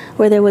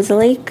where there was a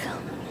lake,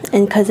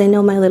 and because I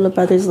know my little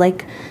brother's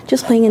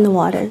just playing in the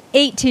water.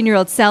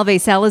 18-year-old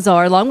Salve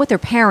Salazar, along with her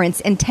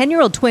parents and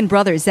 10-year-old twin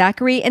brothers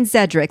Zachary and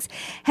Cedric,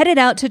 headed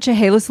out to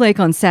Chehalis Lake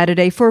on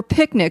Saturday for a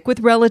picnic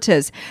with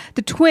relatives.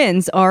 The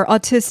twins are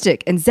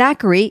autistic and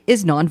Zachary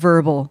is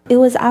nonverbal. It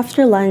was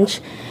after lunch,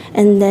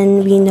 and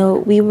then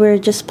we were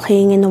just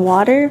playing in the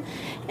water.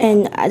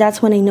 And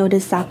that's when I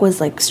noticed Zach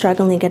was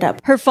struggling to get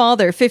up. Her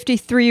father,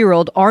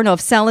 53-year-old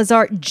Arnulf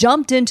Salazar,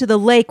 jumped into the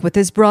lake with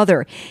his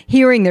brother.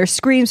 Hearing their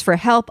screams for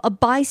help, a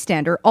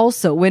bystander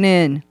also went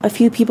in. A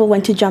few people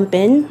went to jump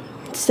in.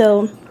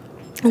 So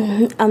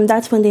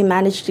that's when they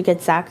managed to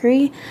get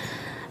Zachary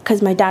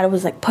because my dad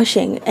was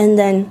pushing. And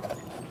then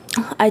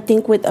I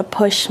think with a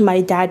push,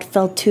 my dad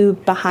fell too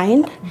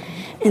behind.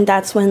 And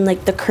that's when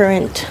the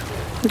current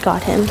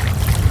got him.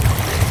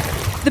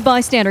 The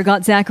bystander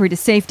got Zachary to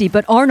safety,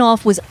 but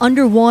Arnulf was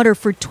underwater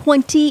for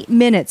 20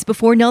 minutes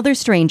before another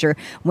stranger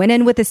went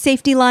in with a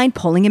safety line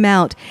pulling him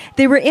out.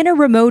 They were in a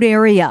remote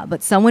area,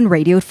 but someone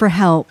radioed for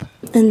help.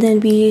 And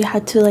then we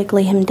had to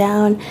lay him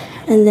down.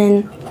 And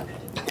then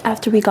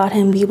after we got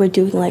him, we were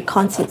doing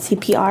constant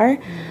CPR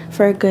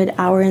for a good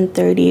hour and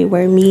 30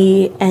 where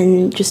me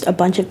and just a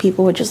bunch of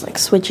people were just like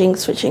switching,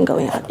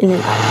 going out in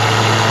and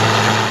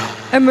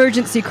out.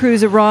 Emergency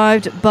crews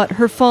arrived, but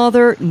her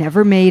father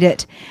never made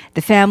it.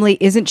 The family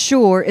isn't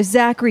sure if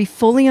Zachary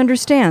fully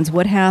understands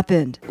what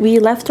happened. We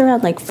left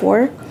around like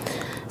 4,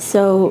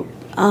 so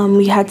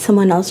we had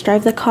someone else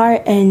drive the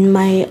car, and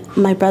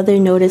my brother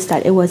noticed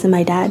that it wasn't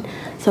my dad.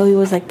 So he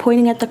was like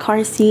pointing at the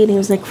car seat, and he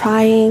was like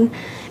crying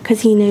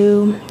because he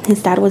knew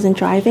his dad wasn't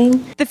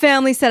driving. The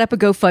family set up a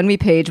GoFundMe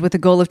page with a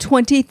goal of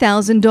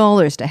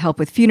 $20,000 to help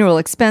with funeral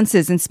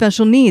expenses and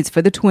special needs for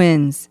the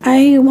twins.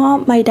 I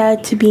want my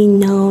dad to be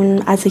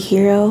known as a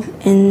hero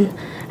and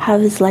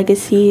have his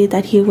legacy,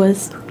 that he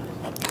was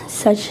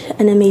such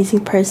an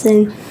amazing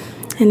person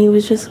and he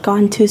was just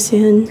gone too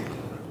soon.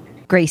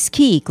 Grace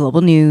Key,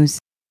 Global News.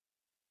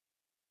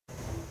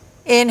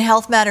 In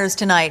Health Matters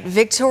tonight,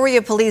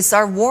 Victoria police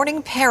are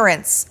warning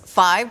parents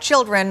 5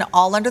 children,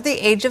 all under the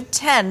age of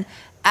 10,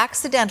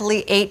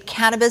 accidentally ate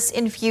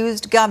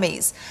cannabis-infused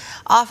gummies.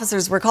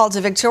 Officers were called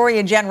to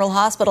Victoria General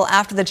Hospital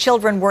after the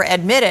children were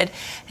admitted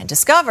and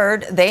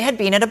discovered they had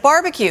been at a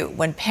barbecue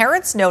when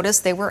parents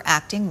noticed they were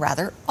acting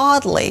rather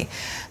oddly.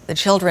 The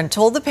children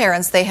told the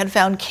parents they had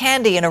found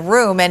candy in a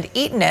room and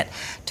eaten it.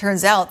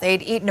 Turns out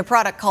they'd eaten a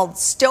product called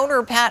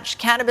Stoner Patch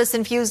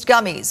cannabis-infused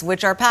gummies,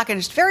 which are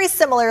packaged very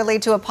similarly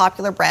to a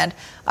popular brand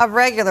of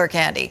regular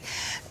candy.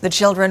 The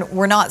children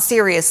were not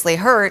seriously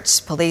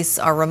hurt. Police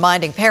are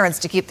reminding parents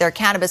to keep their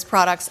cannabis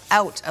products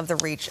out of the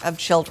reach of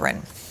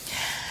children.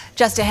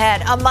 Just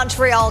ahead, a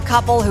Montreal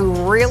couple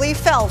who really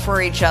fell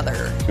for each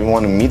other. We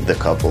want to meet the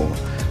couple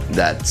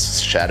that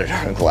shattered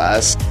our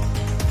glass.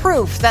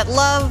 Proof that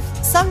love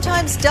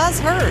sometimes does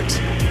hurt.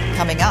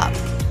 Coming up.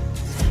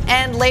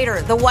 And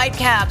later, the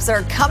Whitecaps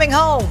are coming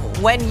home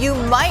when you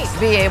might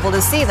be able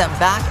to see them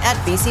back at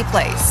BC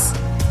Place.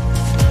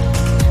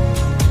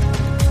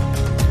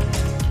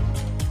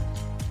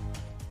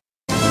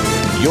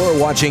 You're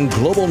watching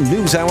Global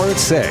News Hour at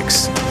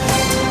 6.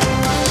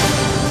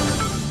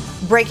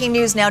 Breaking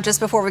news now just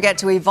before we get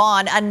to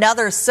Yvonne.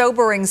 Another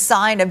sobering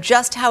sign of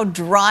just how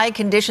dry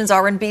conditions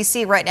are in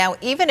BC right now,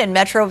 even in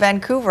Metro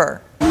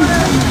Vancouver.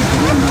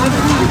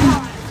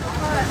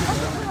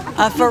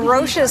 A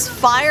ferocious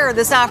fire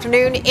this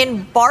afternoon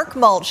in bark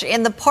mulch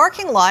in the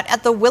parking lot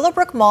at the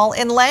Willowbrook Mall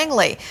in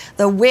Langley.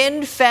 The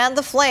wind fanned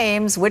the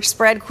flames, which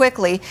spread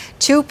quickly.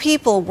 2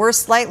 people were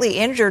slightly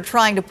injured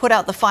trying to put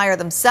out the fire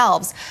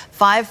themselves.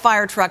 5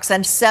 fire trucks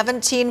and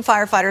 17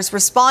 firefighters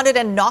responded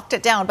and knocked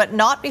it down, but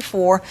not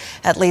before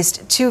at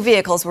least 2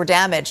 vehicles were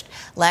damaged.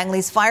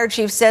 Langley's fire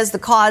chief says the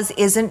cause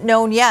isn't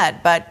known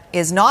yet, but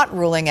is not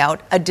ruling out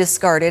a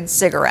discarded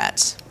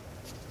cigarette.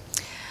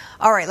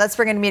 All right, let's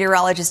bring in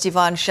meteorologist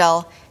Yvonne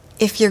Schell.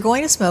 If you're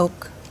going to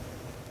smoke,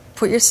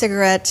 put your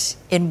cigarette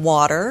in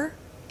water,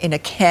 in a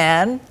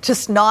can,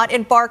 just not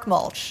in bark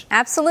mulch.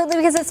 Absolutely,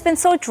 because it's been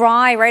so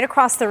dry right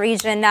across the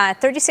region.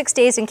 36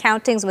 days in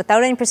countings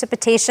without any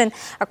precipitation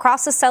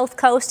across the south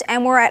coast,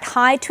 and we're at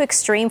high to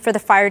extreme for the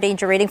fire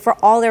danger rating for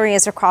all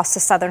areas across the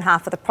southern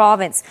half of the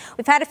province.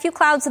 We've had a few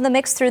clouds in the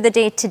mix through the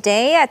day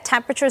today.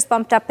 Temperatures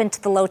bumped up into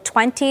the low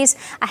 20s.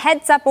 A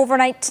heads up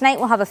overnight tonight,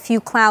 we'll have a few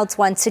clouds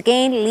once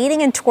again,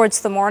 leading in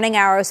towards the morning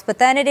hours, but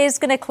then it is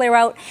going to clear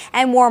out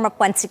and warm up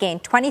once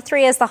again.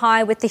 23 is the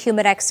high. With the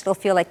humidex, it'll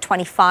feel like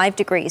 25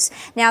 degrees.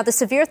 Now, the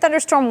severe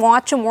thunderstorm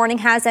watch and warning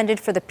has ended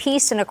for the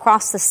Peace and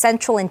across the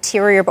central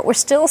interior, but we're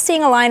still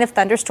seeing a line of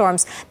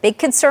thunderstorms. Big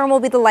concern will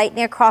be the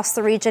lightning across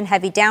the region,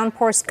 heavy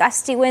downpours,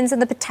 gusty winds,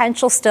 and the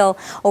potential still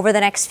over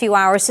the next few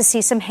hours to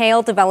see some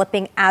hail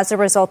developing as a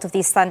result of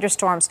these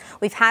thunderstorms.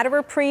 We've had a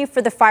reprieve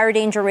for the fire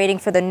danger rating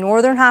for the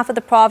northern half of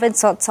the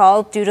province, so it's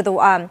all due to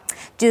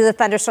the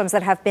thunderstorms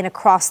that have been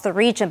across the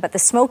region. But the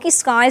Smoky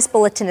Skies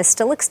Bulletin is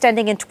still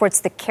extending in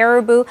towards the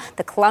Caribou,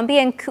 the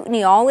Columbia and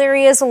Kootenay, all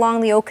areas along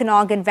the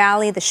Okanagan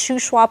Valley, the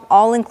Shuswap,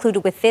 all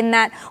included within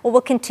that. We'll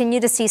continue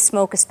to see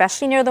smoke,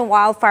 especially near the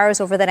wildfires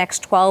over the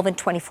next 12 and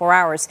 24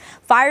 hours.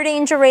 Fire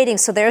danger rating,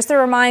 so there's the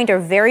reminder,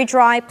 very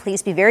dry.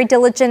 Please be very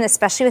diligent,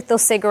 especially with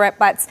those cigarette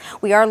butts.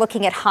 We are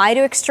looking at high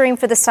to extreme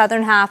for the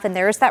southern half, and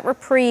there's that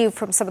reprieve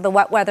from some of the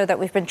wet weather that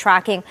we've been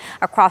tracking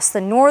across the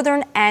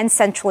northern and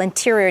central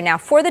interior. Now,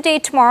 for the day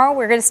tomorrow,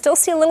 we're going to still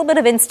see a little bit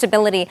of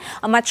instability.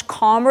 A much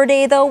calmer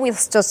day, though. We'll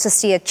still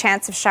see a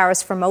chance of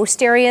showers for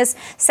most areas.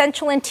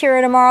 Central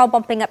interior tomorrow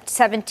bumping up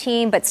to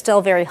 17, but still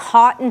very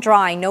hot and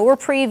dry. No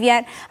reprieve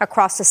yet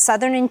across the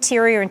southern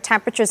interior, and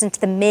temperatures into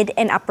the mid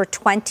and upper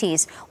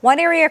 20s. One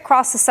area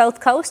across the south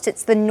coast,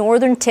 it's the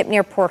northern tip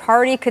near Port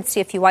Hardy. Could see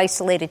a few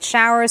isolated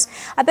showers.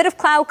 A bit of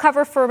cloud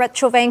cover for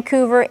Metro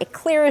Vancouver. It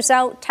clears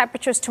out.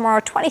 Temperatures tomorrow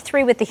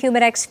 23 with the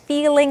humidex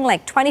feeling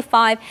like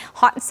 25.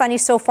 Hot and sunny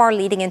so far,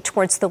 leading in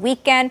towards the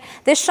weekend.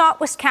 This shot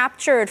was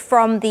captured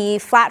from the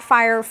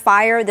Flatfire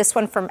fire. This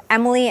one from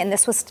Emily, and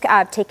this was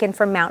taken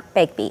from Mount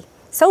Begbie.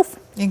 So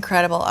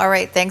incredible. All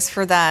right. Thanks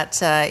for that,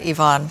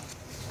 Yvonne.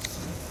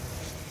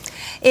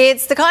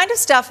 It's the kind of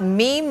stuff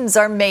memes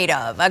are made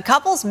of. A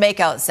couple's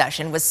makeout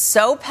session was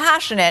so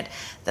passionate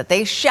that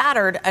they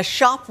shattered a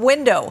shop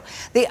window.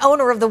 The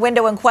owner of the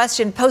window in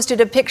question posted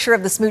a picture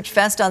of the Smooch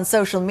Fest on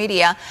social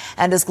media,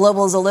 and as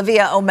Global's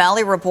Olivia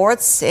O'Malley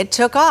reports, it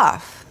took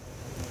off.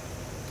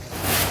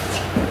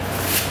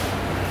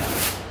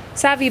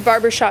 Savvy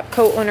Barbershop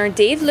co-owner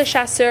Dave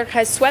Lechasseur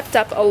has swept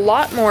up a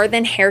lot more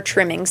than hair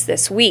trimmings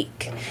this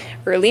week.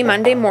 Early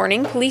Monday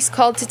morning, police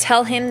called to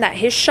tell him that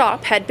his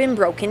shop had been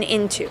broken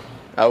into.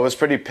 I was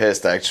pretty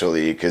pissed,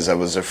 actually, because I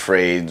was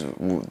afraid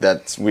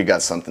that we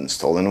got something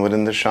stolen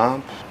within the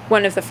shop.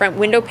 One of the front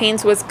window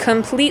panes was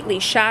completely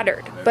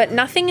shattered, but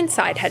nothing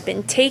inside had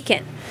been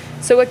taken.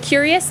 So a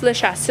curious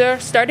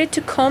Lechasseur started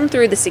to comb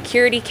through the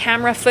security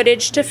camera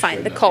footage to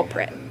find the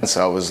culprit.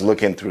 So I was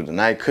looking through the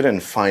night,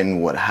 couldn't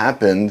find what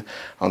happened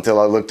until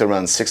I looked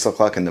around 6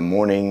 o'clock in the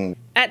morning.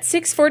 At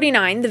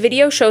 6:49, the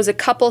video shows a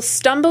couple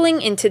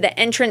stumbling into the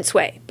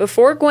entranceway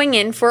before going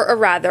in for a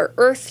rather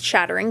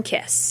earth-shattering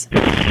kiss.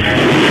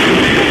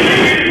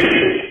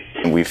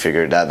 We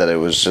figured out that it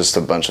was just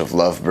a bunch of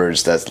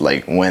lovebirds that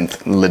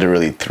went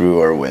literally through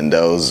our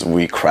windows.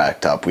 We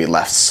cracked up. We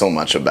laughed so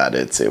much about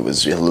it. It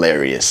was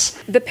hilarious.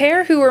 The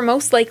pair, who were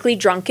most likely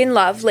drunk in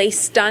love, lay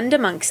stunned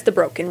amongst the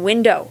broken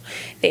window.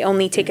 They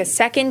only take a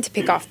second to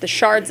pick off the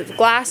shards of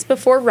glass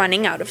before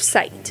running out of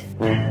sight.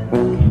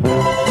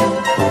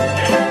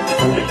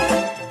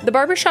 The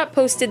barbershop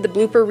posted the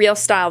blooper reel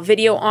style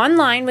video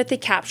online with the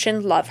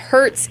caption "Love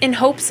Hurts" in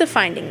hopes of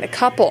finding the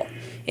couple.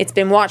 It's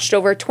been watched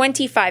over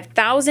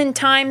 25,000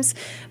 times,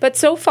 but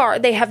so far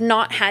they have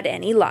not had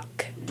any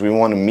luck. We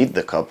want to meet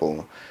the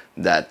couple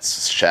that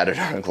shattered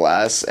our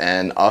glass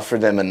and offer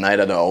them a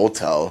night at a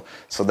hotel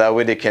so that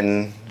way they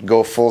can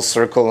go full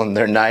circle on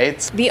their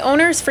night. The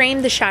owners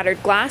framed the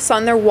shattered glass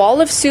on their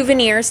wall of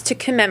souvenirs to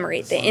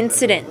commemorate the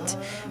incident.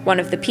 One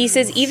of the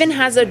pieces even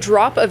has a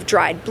drop of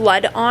dried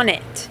blood on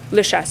it.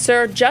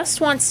 Lechasseur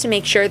just wants to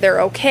make sure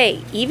they're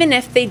okay, even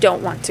if they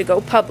don't want to go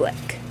public.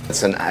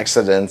 It's an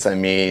accident. I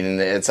mean,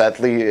 it's at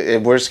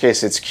least, worst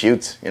case, it's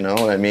cute. You know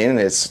what I mean?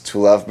 It's two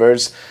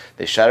lovebirds.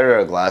 They shattered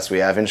our glass. We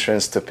have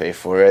insurance to pay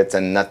for it,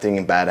 and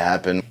nothing bad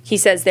happened. He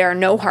says there are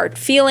no hard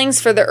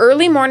feelings for the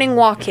early morning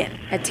walk-in,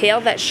 a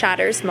tale that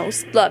shatters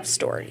most love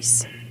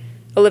stories.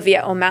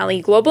 Olivia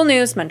O'Malley, Global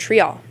News,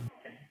 Montreal.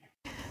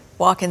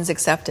 Walk-ins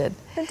accepted.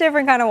 A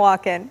different kind of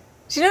walk-in.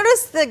 Did you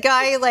notice the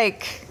guy,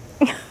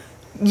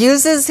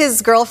 uses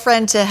his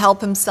girlfriend to help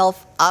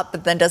himself up,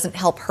 but then doesn't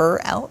help her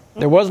out?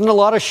 There wasn't a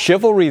lot of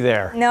chivalry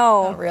there.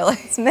 No. Oh, really?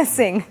 It's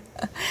missing.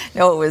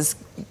 No, it was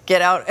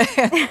get out,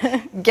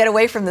 get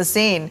away from the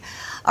scene.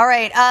 All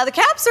right, the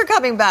Caps are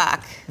coming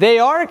back. They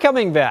are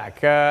coming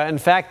back. In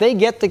fact, they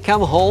get to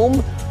come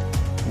home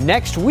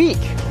next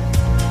week.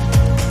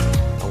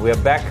 We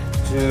are back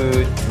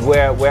to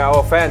where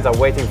our fans are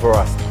waiting for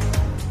us.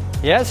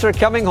 Yes, they're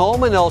coming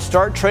home and they'll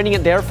start training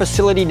at their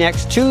facility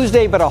next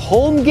Tuesday, but a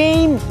home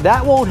game,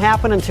 that won't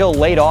happen until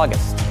late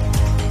August.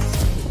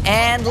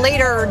 And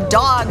later,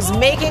 dogs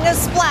making a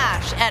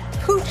splash at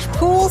Pooch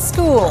Pool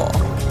School.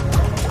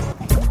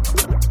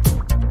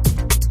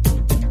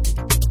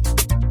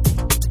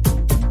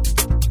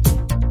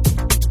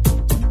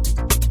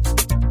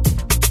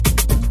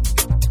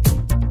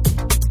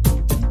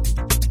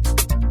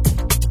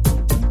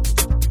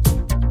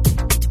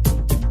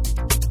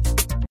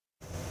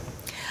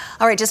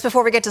 All right, just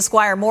before we get to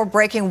Squire, more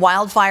breaking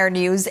wildfire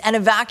news. An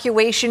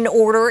evacuation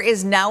order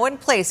is now in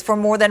place for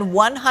more than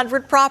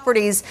 100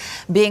 properties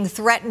being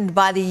threatened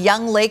by the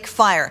Young Lake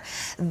fire.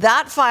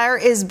 That fire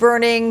is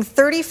burning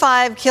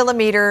 35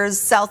 kilometers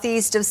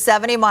southeast of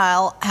 70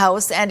 Mile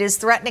House and is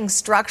threatening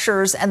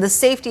structures and the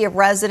safety of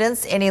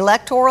residents in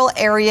Electoral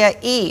Area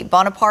E,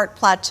 Bonaparte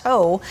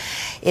Plateau.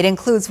 It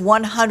includes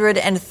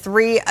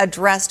 103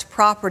 addressed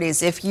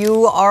properties. If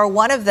you are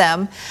one of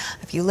them,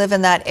 if you live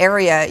in that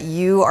area,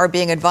 you are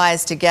being advised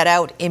to get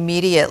out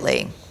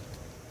immediately.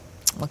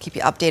 We'll keep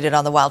you updated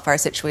on the wildfire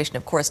situation,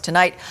 of course,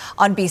 tonight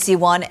on BC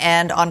One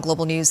and on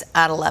Global News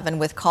at 11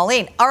 with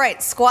Colleen. All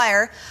right,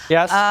 Squire.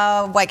 Yes?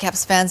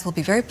 Whitecaps fans will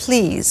be very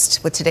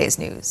pleased with today's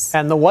news.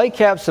 And the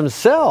Whitecaps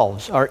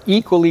themselves are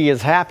equally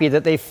as happy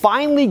that they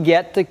finally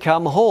get to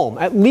come home.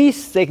 At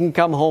least they can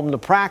come home to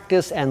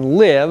practice and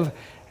live.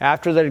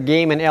 After their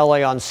game in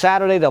LA on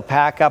Saturday, they'll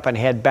pack up and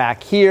head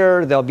back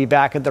here. They'll be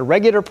back at the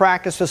regular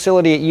practice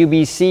facility at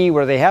UBC,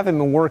 where they haven't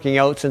been working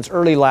out since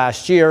early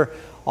last year,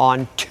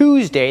 on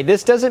Tuesday.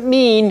 This doesn't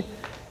mean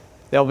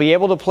they'll be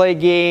able to play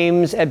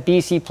games at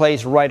BC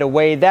Place right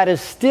away. That is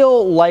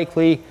still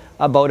likely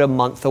about a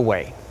month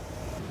away.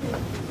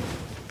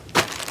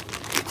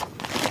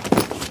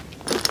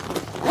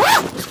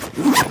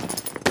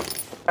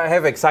 I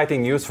have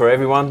exciting news for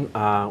everyone.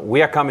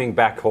 We are coming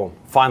back home,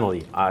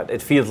 finally.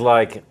 It feels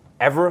like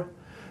ever.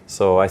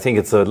 So I think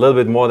it's a little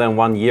bit more than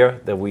 1 year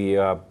that we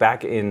are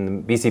back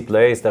in BC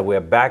Place, that we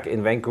are back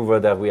in Vancouver,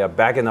 that we are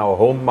back in our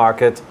home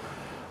market.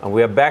 And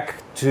we are back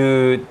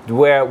to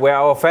where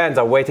our fans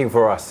are waiting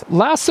for us.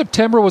 Last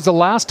September was the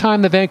last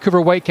time the Vancouver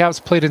Whitecaps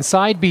played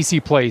inside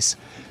BC Place.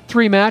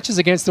 3 matches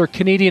against their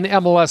Canadian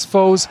MLS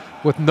foes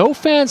with no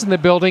fans in the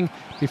building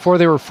before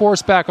they were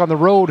forced back on the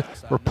road,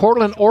 where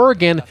Portland,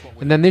 Oregon,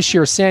 and then this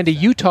year Sandy,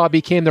 Utah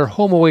became their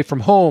home away from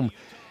home.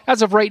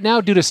 As of right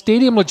now, due to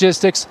stadium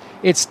logistics,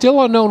 it's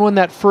still unknown when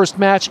that first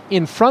match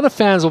in front of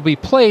fans will be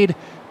played,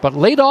 but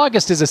late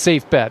August is a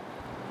safe bet.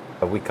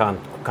 We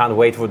can't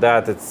wait for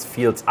that. It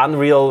feels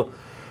unreal,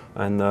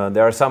 and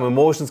there are some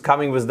emotions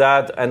coming with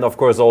that, and of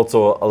course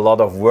also a lot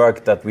of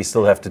work that we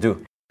still have to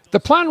do. The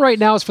plan right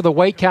now is for the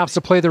Whitecaps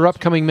to play their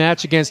upcoming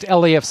match against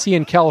LAFC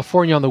in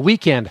California on the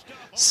weekend.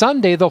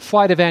 Sunday, they'll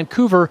fly to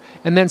Vancouver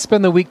and then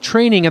spend the week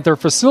training at their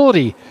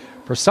facility.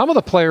 For some of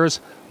the players,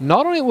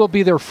 not only will it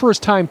be their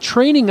first time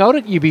training out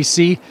at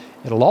UBC,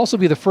 it'll also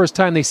be the first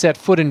time they set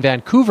foot in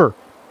Vancouver.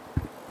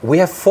 We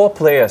have 4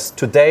 players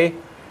today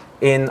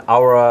in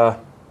our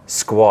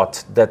squad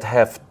that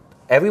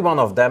every one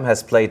of them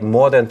has played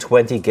more than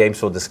 20 games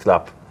for this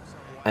club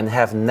and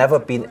have never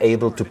been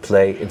able to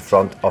play in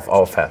front of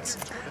our fans.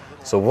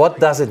 So what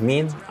does it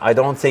mean? I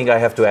don't think I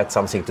have to add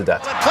something to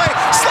that.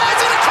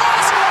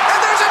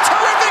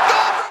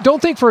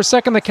 Don't think for a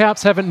second the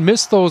Caps haven't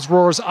missed those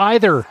roars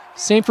either.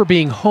 Same for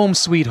being home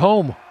sweet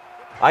home.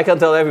 I can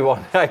tell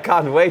everyone, I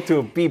can't wait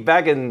to be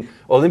back in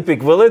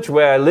Olympic Village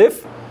where I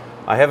live.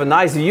 I have a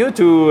nice view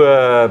to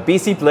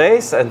BC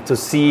Place, and to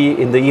see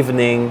in the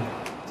evening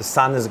the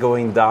sun is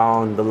going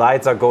down, the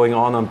lights are going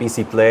on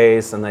BC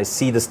Place, and I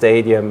see the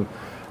stadium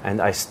and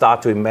I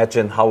start to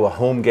imagine how a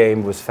home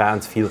game with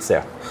fans feels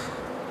there.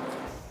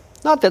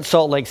 Not that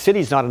Salt Lake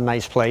City's not a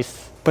nice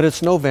place, but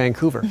it's no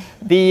Vancouver.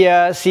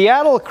 The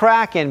Seattle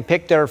Kraken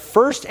picked their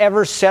first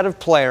ever set of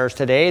players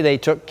today. They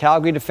took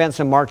Calgary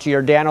defenseman Mark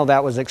Giordano.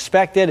 That was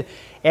expected.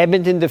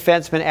 Edmonton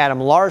defenseman Adam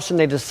Larsson.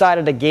 They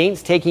decided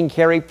against taking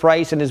Carey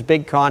Price and his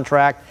big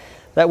contract.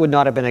 That would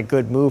not have been a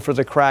good move for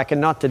the Kraken.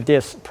 Not to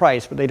diss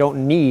Price, but they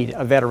don't need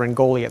a veteran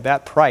goalie at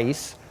that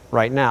price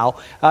right now.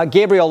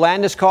 Gabriel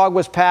Landeskog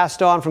was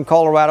passed on from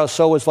Colorado.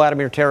 So was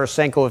Vladimir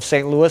Tarasenko of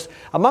St. Louis.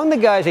 Among the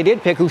guys they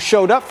did pick who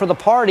showed up for the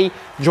party,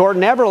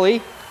 Jordan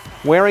Eberle,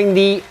 wearing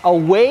the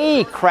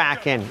away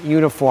Kraken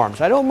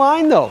uniforms. I don't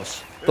mind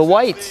those, the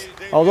whites,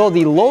 although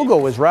the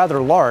logo is rather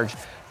large.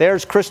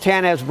 There's Chris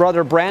Tanev's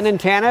brother, Brandon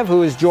Tanev,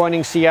 who is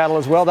joining Seattle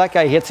as well. That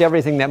guy hits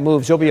everything that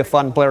moves. He'll be a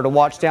fun player to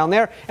watch down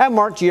there. And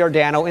Mark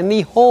Giordano in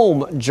the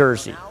home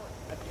jersey.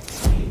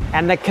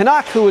 And the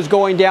Canuck who is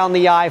going down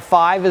the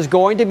I-5 is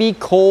going to be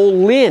Cole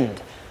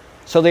Lind.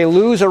 So they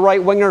lose a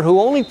right winger who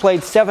only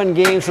played 7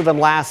 games for them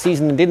last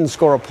season and didn't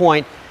score a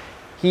point.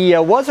 He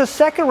was a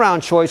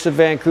second-round choice of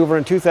Vancouver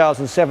in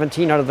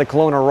 2017 out of the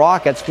Kelowna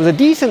Rockets. Was a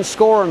decent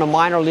scorer in the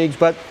minor leagues,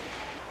 but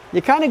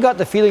you kind of got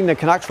the feeling the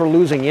Canucks were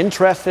losing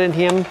interest in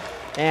him.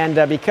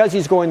 And because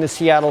he's going to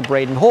Seattle,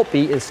 Braden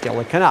Holtby is still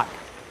a Canuck.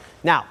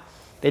 Now,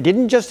 they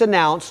didn't just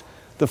announce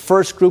the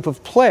first group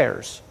of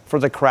players for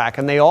the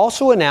Kraken. They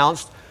also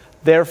announced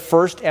their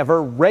first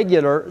ever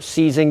regular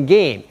season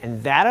game.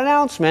 And that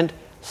announcement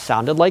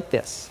sounded like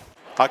this.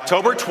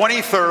 October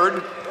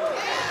 23rd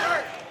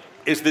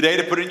is the day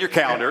to put in your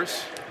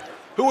calendars.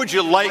 Who would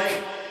you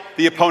like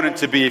the opponent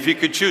to be? If you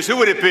could choose, who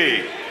would it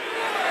be?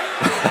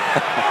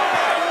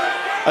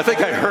 I think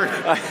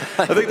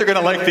they're going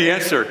to like the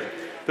answer.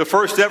 The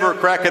first ever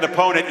Kraken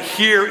opponent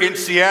here in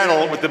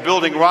Seattle with the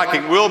building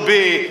rocking will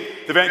be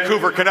the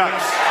Vancouver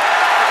Canucks.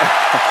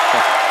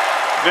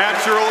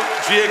 Natural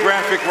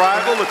geographic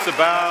rival. It's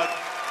about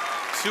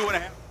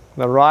 2.5.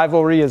 The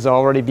rivalry has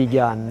already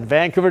begun.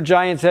 Vancouver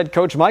Giants head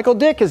coach Michael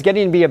Dick is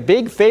getting to be a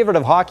big favorite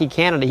of Hockey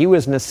Canada. He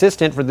was an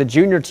assistant for the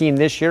junior team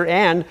this year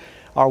and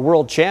our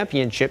World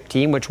Championship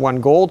team, which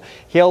won gold.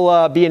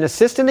 He'll be an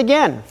assistant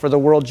again for the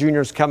World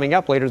Juniors coming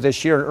up later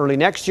this year and early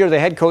next year. The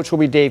head coach will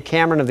be Dave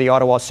Cameron of the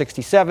Ottawa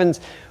 67s,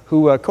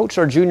 who coached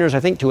our juniors, I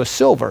think, to a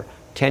silver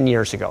 10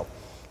 years ago.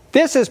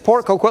 This is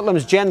Port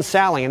Coquitlam's Jen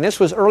Salling, and this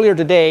was earlier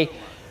today.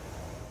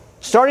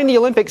 Starting the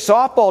Olympic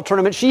softball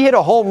tournament, she hit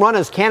a home run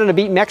as Canada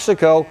beat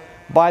Mexico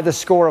by the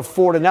score of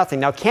 4-0.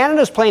 Now,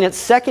 Canada's playing its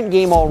second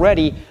game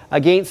already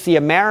against the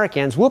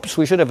Americans. Whoops,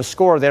 we should have a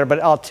score there,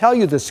 but I'll tell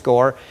you the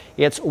score.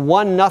 It's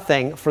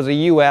 1-0 for the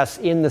U.S.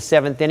 in the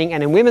 7th inning.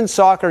 And in women's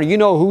soccer, you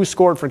know who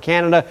scored for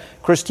Canada.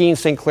 Christine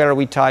Sinclair.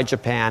 We tied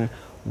Japan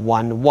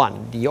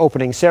 1-1. The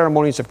opening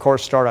ceremonies, of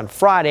course, start on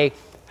Friday.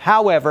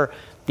 However,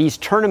 these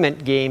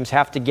tournament games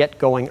have to get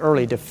going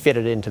early to fit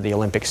it into the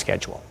Olympic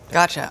schedule.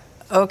 Gotcha.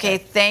 Okay,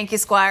 thank you,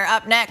 Squire.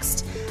 Up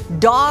next,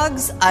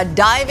 dogs, a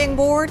diving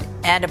board,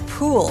 and a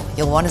pool.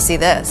 You'll want to see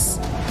this.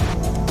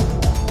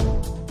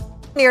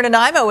 Near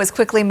Nanaimo is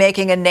quickly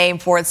making a name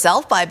for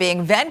itself by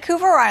being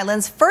Vancouver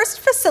Island's first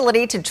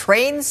facility to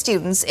train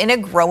students in a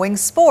growing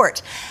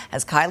sport.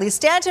 As Kylie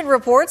Stanton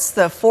reports,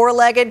 the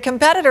four-legged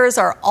competitors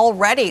are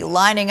already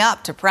lining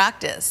up to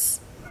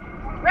practice.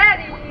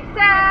 Ready,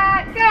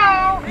 set,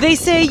 go! They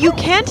say you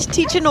can't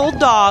teach an old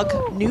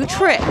dog new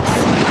tricks.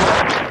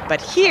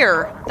 But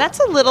here,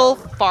 that's a little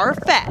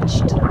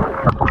far-fetched.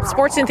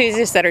 Sports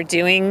enthusiasts that are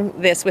doing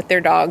this with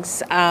their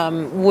dogs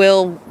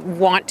will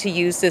want to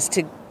use this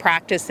to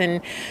practice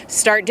and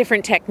start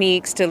different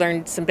techniques to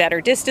learn some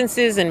better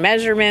distances and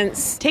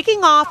measurements.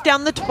 Taking off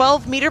down the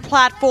 12-meter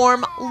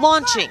platform,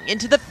 launching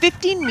into the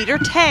 15-meter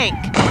tank.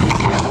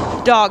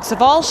 Dogs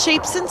of all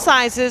shapes and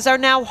sizes are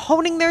now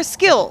honing their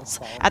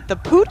skills at the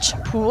Pooch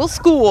Pool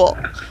School,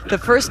 the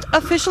first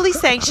officially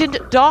sanctioned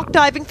dock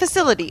diving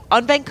facility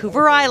on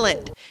Vancouver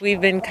Island. We've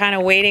been kind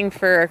of waiting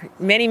for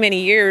many,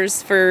 many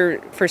years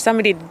for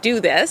somebody to do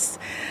this.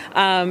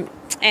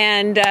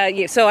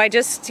 So I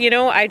just,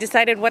 I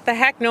decided, what the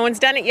heck, no one's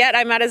done it yet,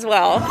 I might as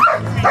well.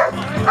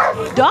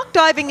 Dock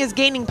diving is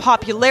gaining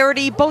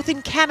popularity both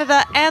in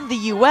Canada and the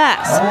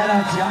U.S.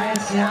 Giant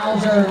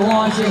snouts are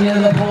launching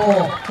into the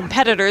pool.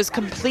 Competitors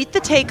complete the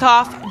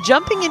takeoff,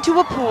 jumping into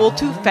a pool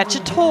to fetch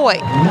a toy.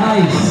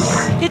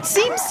 Nice. It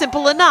seems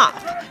simple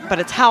enough, but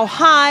it's how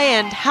high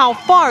and how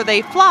far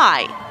they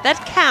fly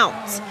that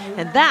counts,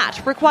 and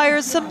that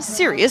requires some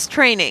serious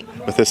training.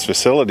 With this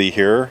facility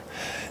here,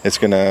 it's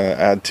going to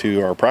add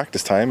to our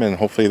practice time, and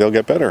hopefully they'll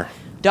get better.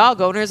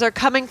 Dog owners are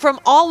coming from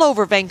all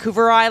over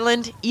Vancouver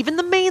Island, even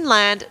the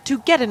mainland, to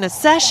get in a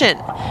session.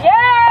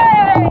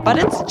 Yay! But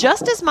it's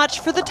just as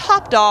much for the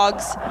top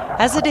dogs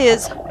as it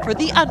is for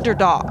the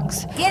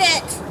underdogs. Get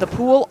it! The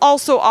pool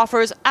also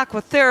offers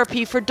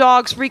aquatherapy for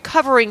dogs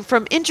recovering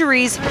from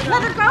injuries.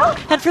 Let her go!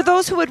 And for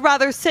those who would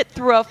rather sit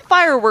through a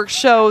fireworks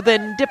show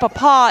than dip a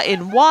paw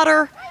in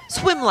water,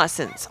 swim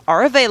lessons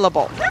are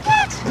available. Look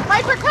it!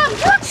 Piper,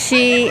 come!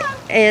 She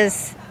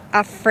is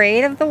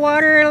afraid of the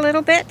water a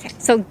little bit,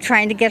 so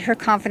trying to get her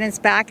confidence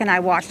back, and I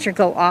watched her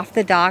go off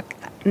the dock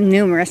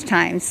numerous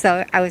times,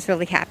 so I was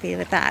really happy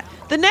with that.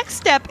 The next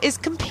step is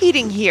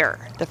competing here.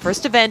 The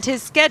first event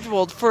is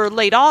scheduled for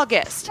late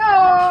August,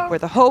 where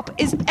the hope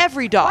is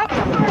every dog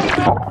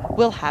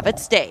will have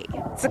its day.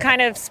 It's the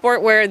kind of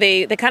sport where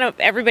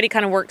everybody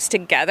kind of works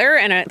together,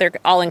 and they're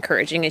all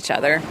encouraging each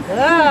other.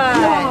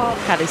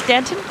 Patty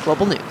Stanton,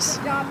 Global News.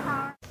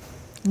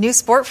 New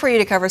sport for you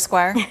to cover,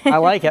 Squire. I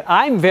like it.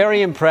 I'm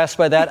very impressed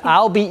by that.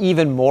 I'll be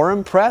even more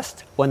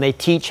impressed when they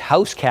teach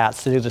house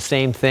cats to do the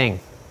same thing.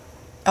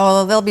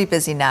 Oh, they'll be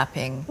busy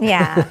napping.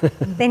 Yeah,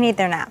 they need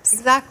their naps.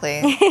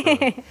 Exactly.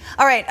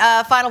 All right,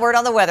 final word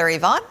on the weather,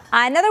 Yvonne.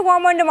 Another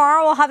warm one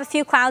tomorrow. We'll have a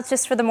few clouds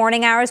just for the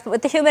morning hours, but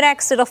with the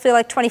Humidex, it'll feel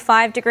like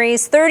 25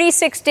 degrees.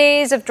 36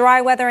 days of dry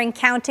weather and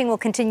counting. We'll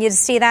continue to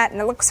see that, and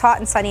it looks hot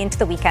and sunny into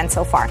the weekend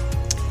so far.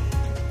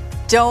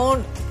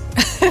 Don't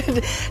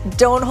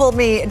hold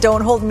me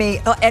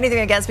anything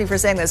against me for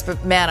saying this,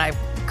 but man, I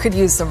could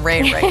use some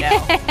rain right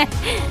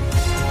now.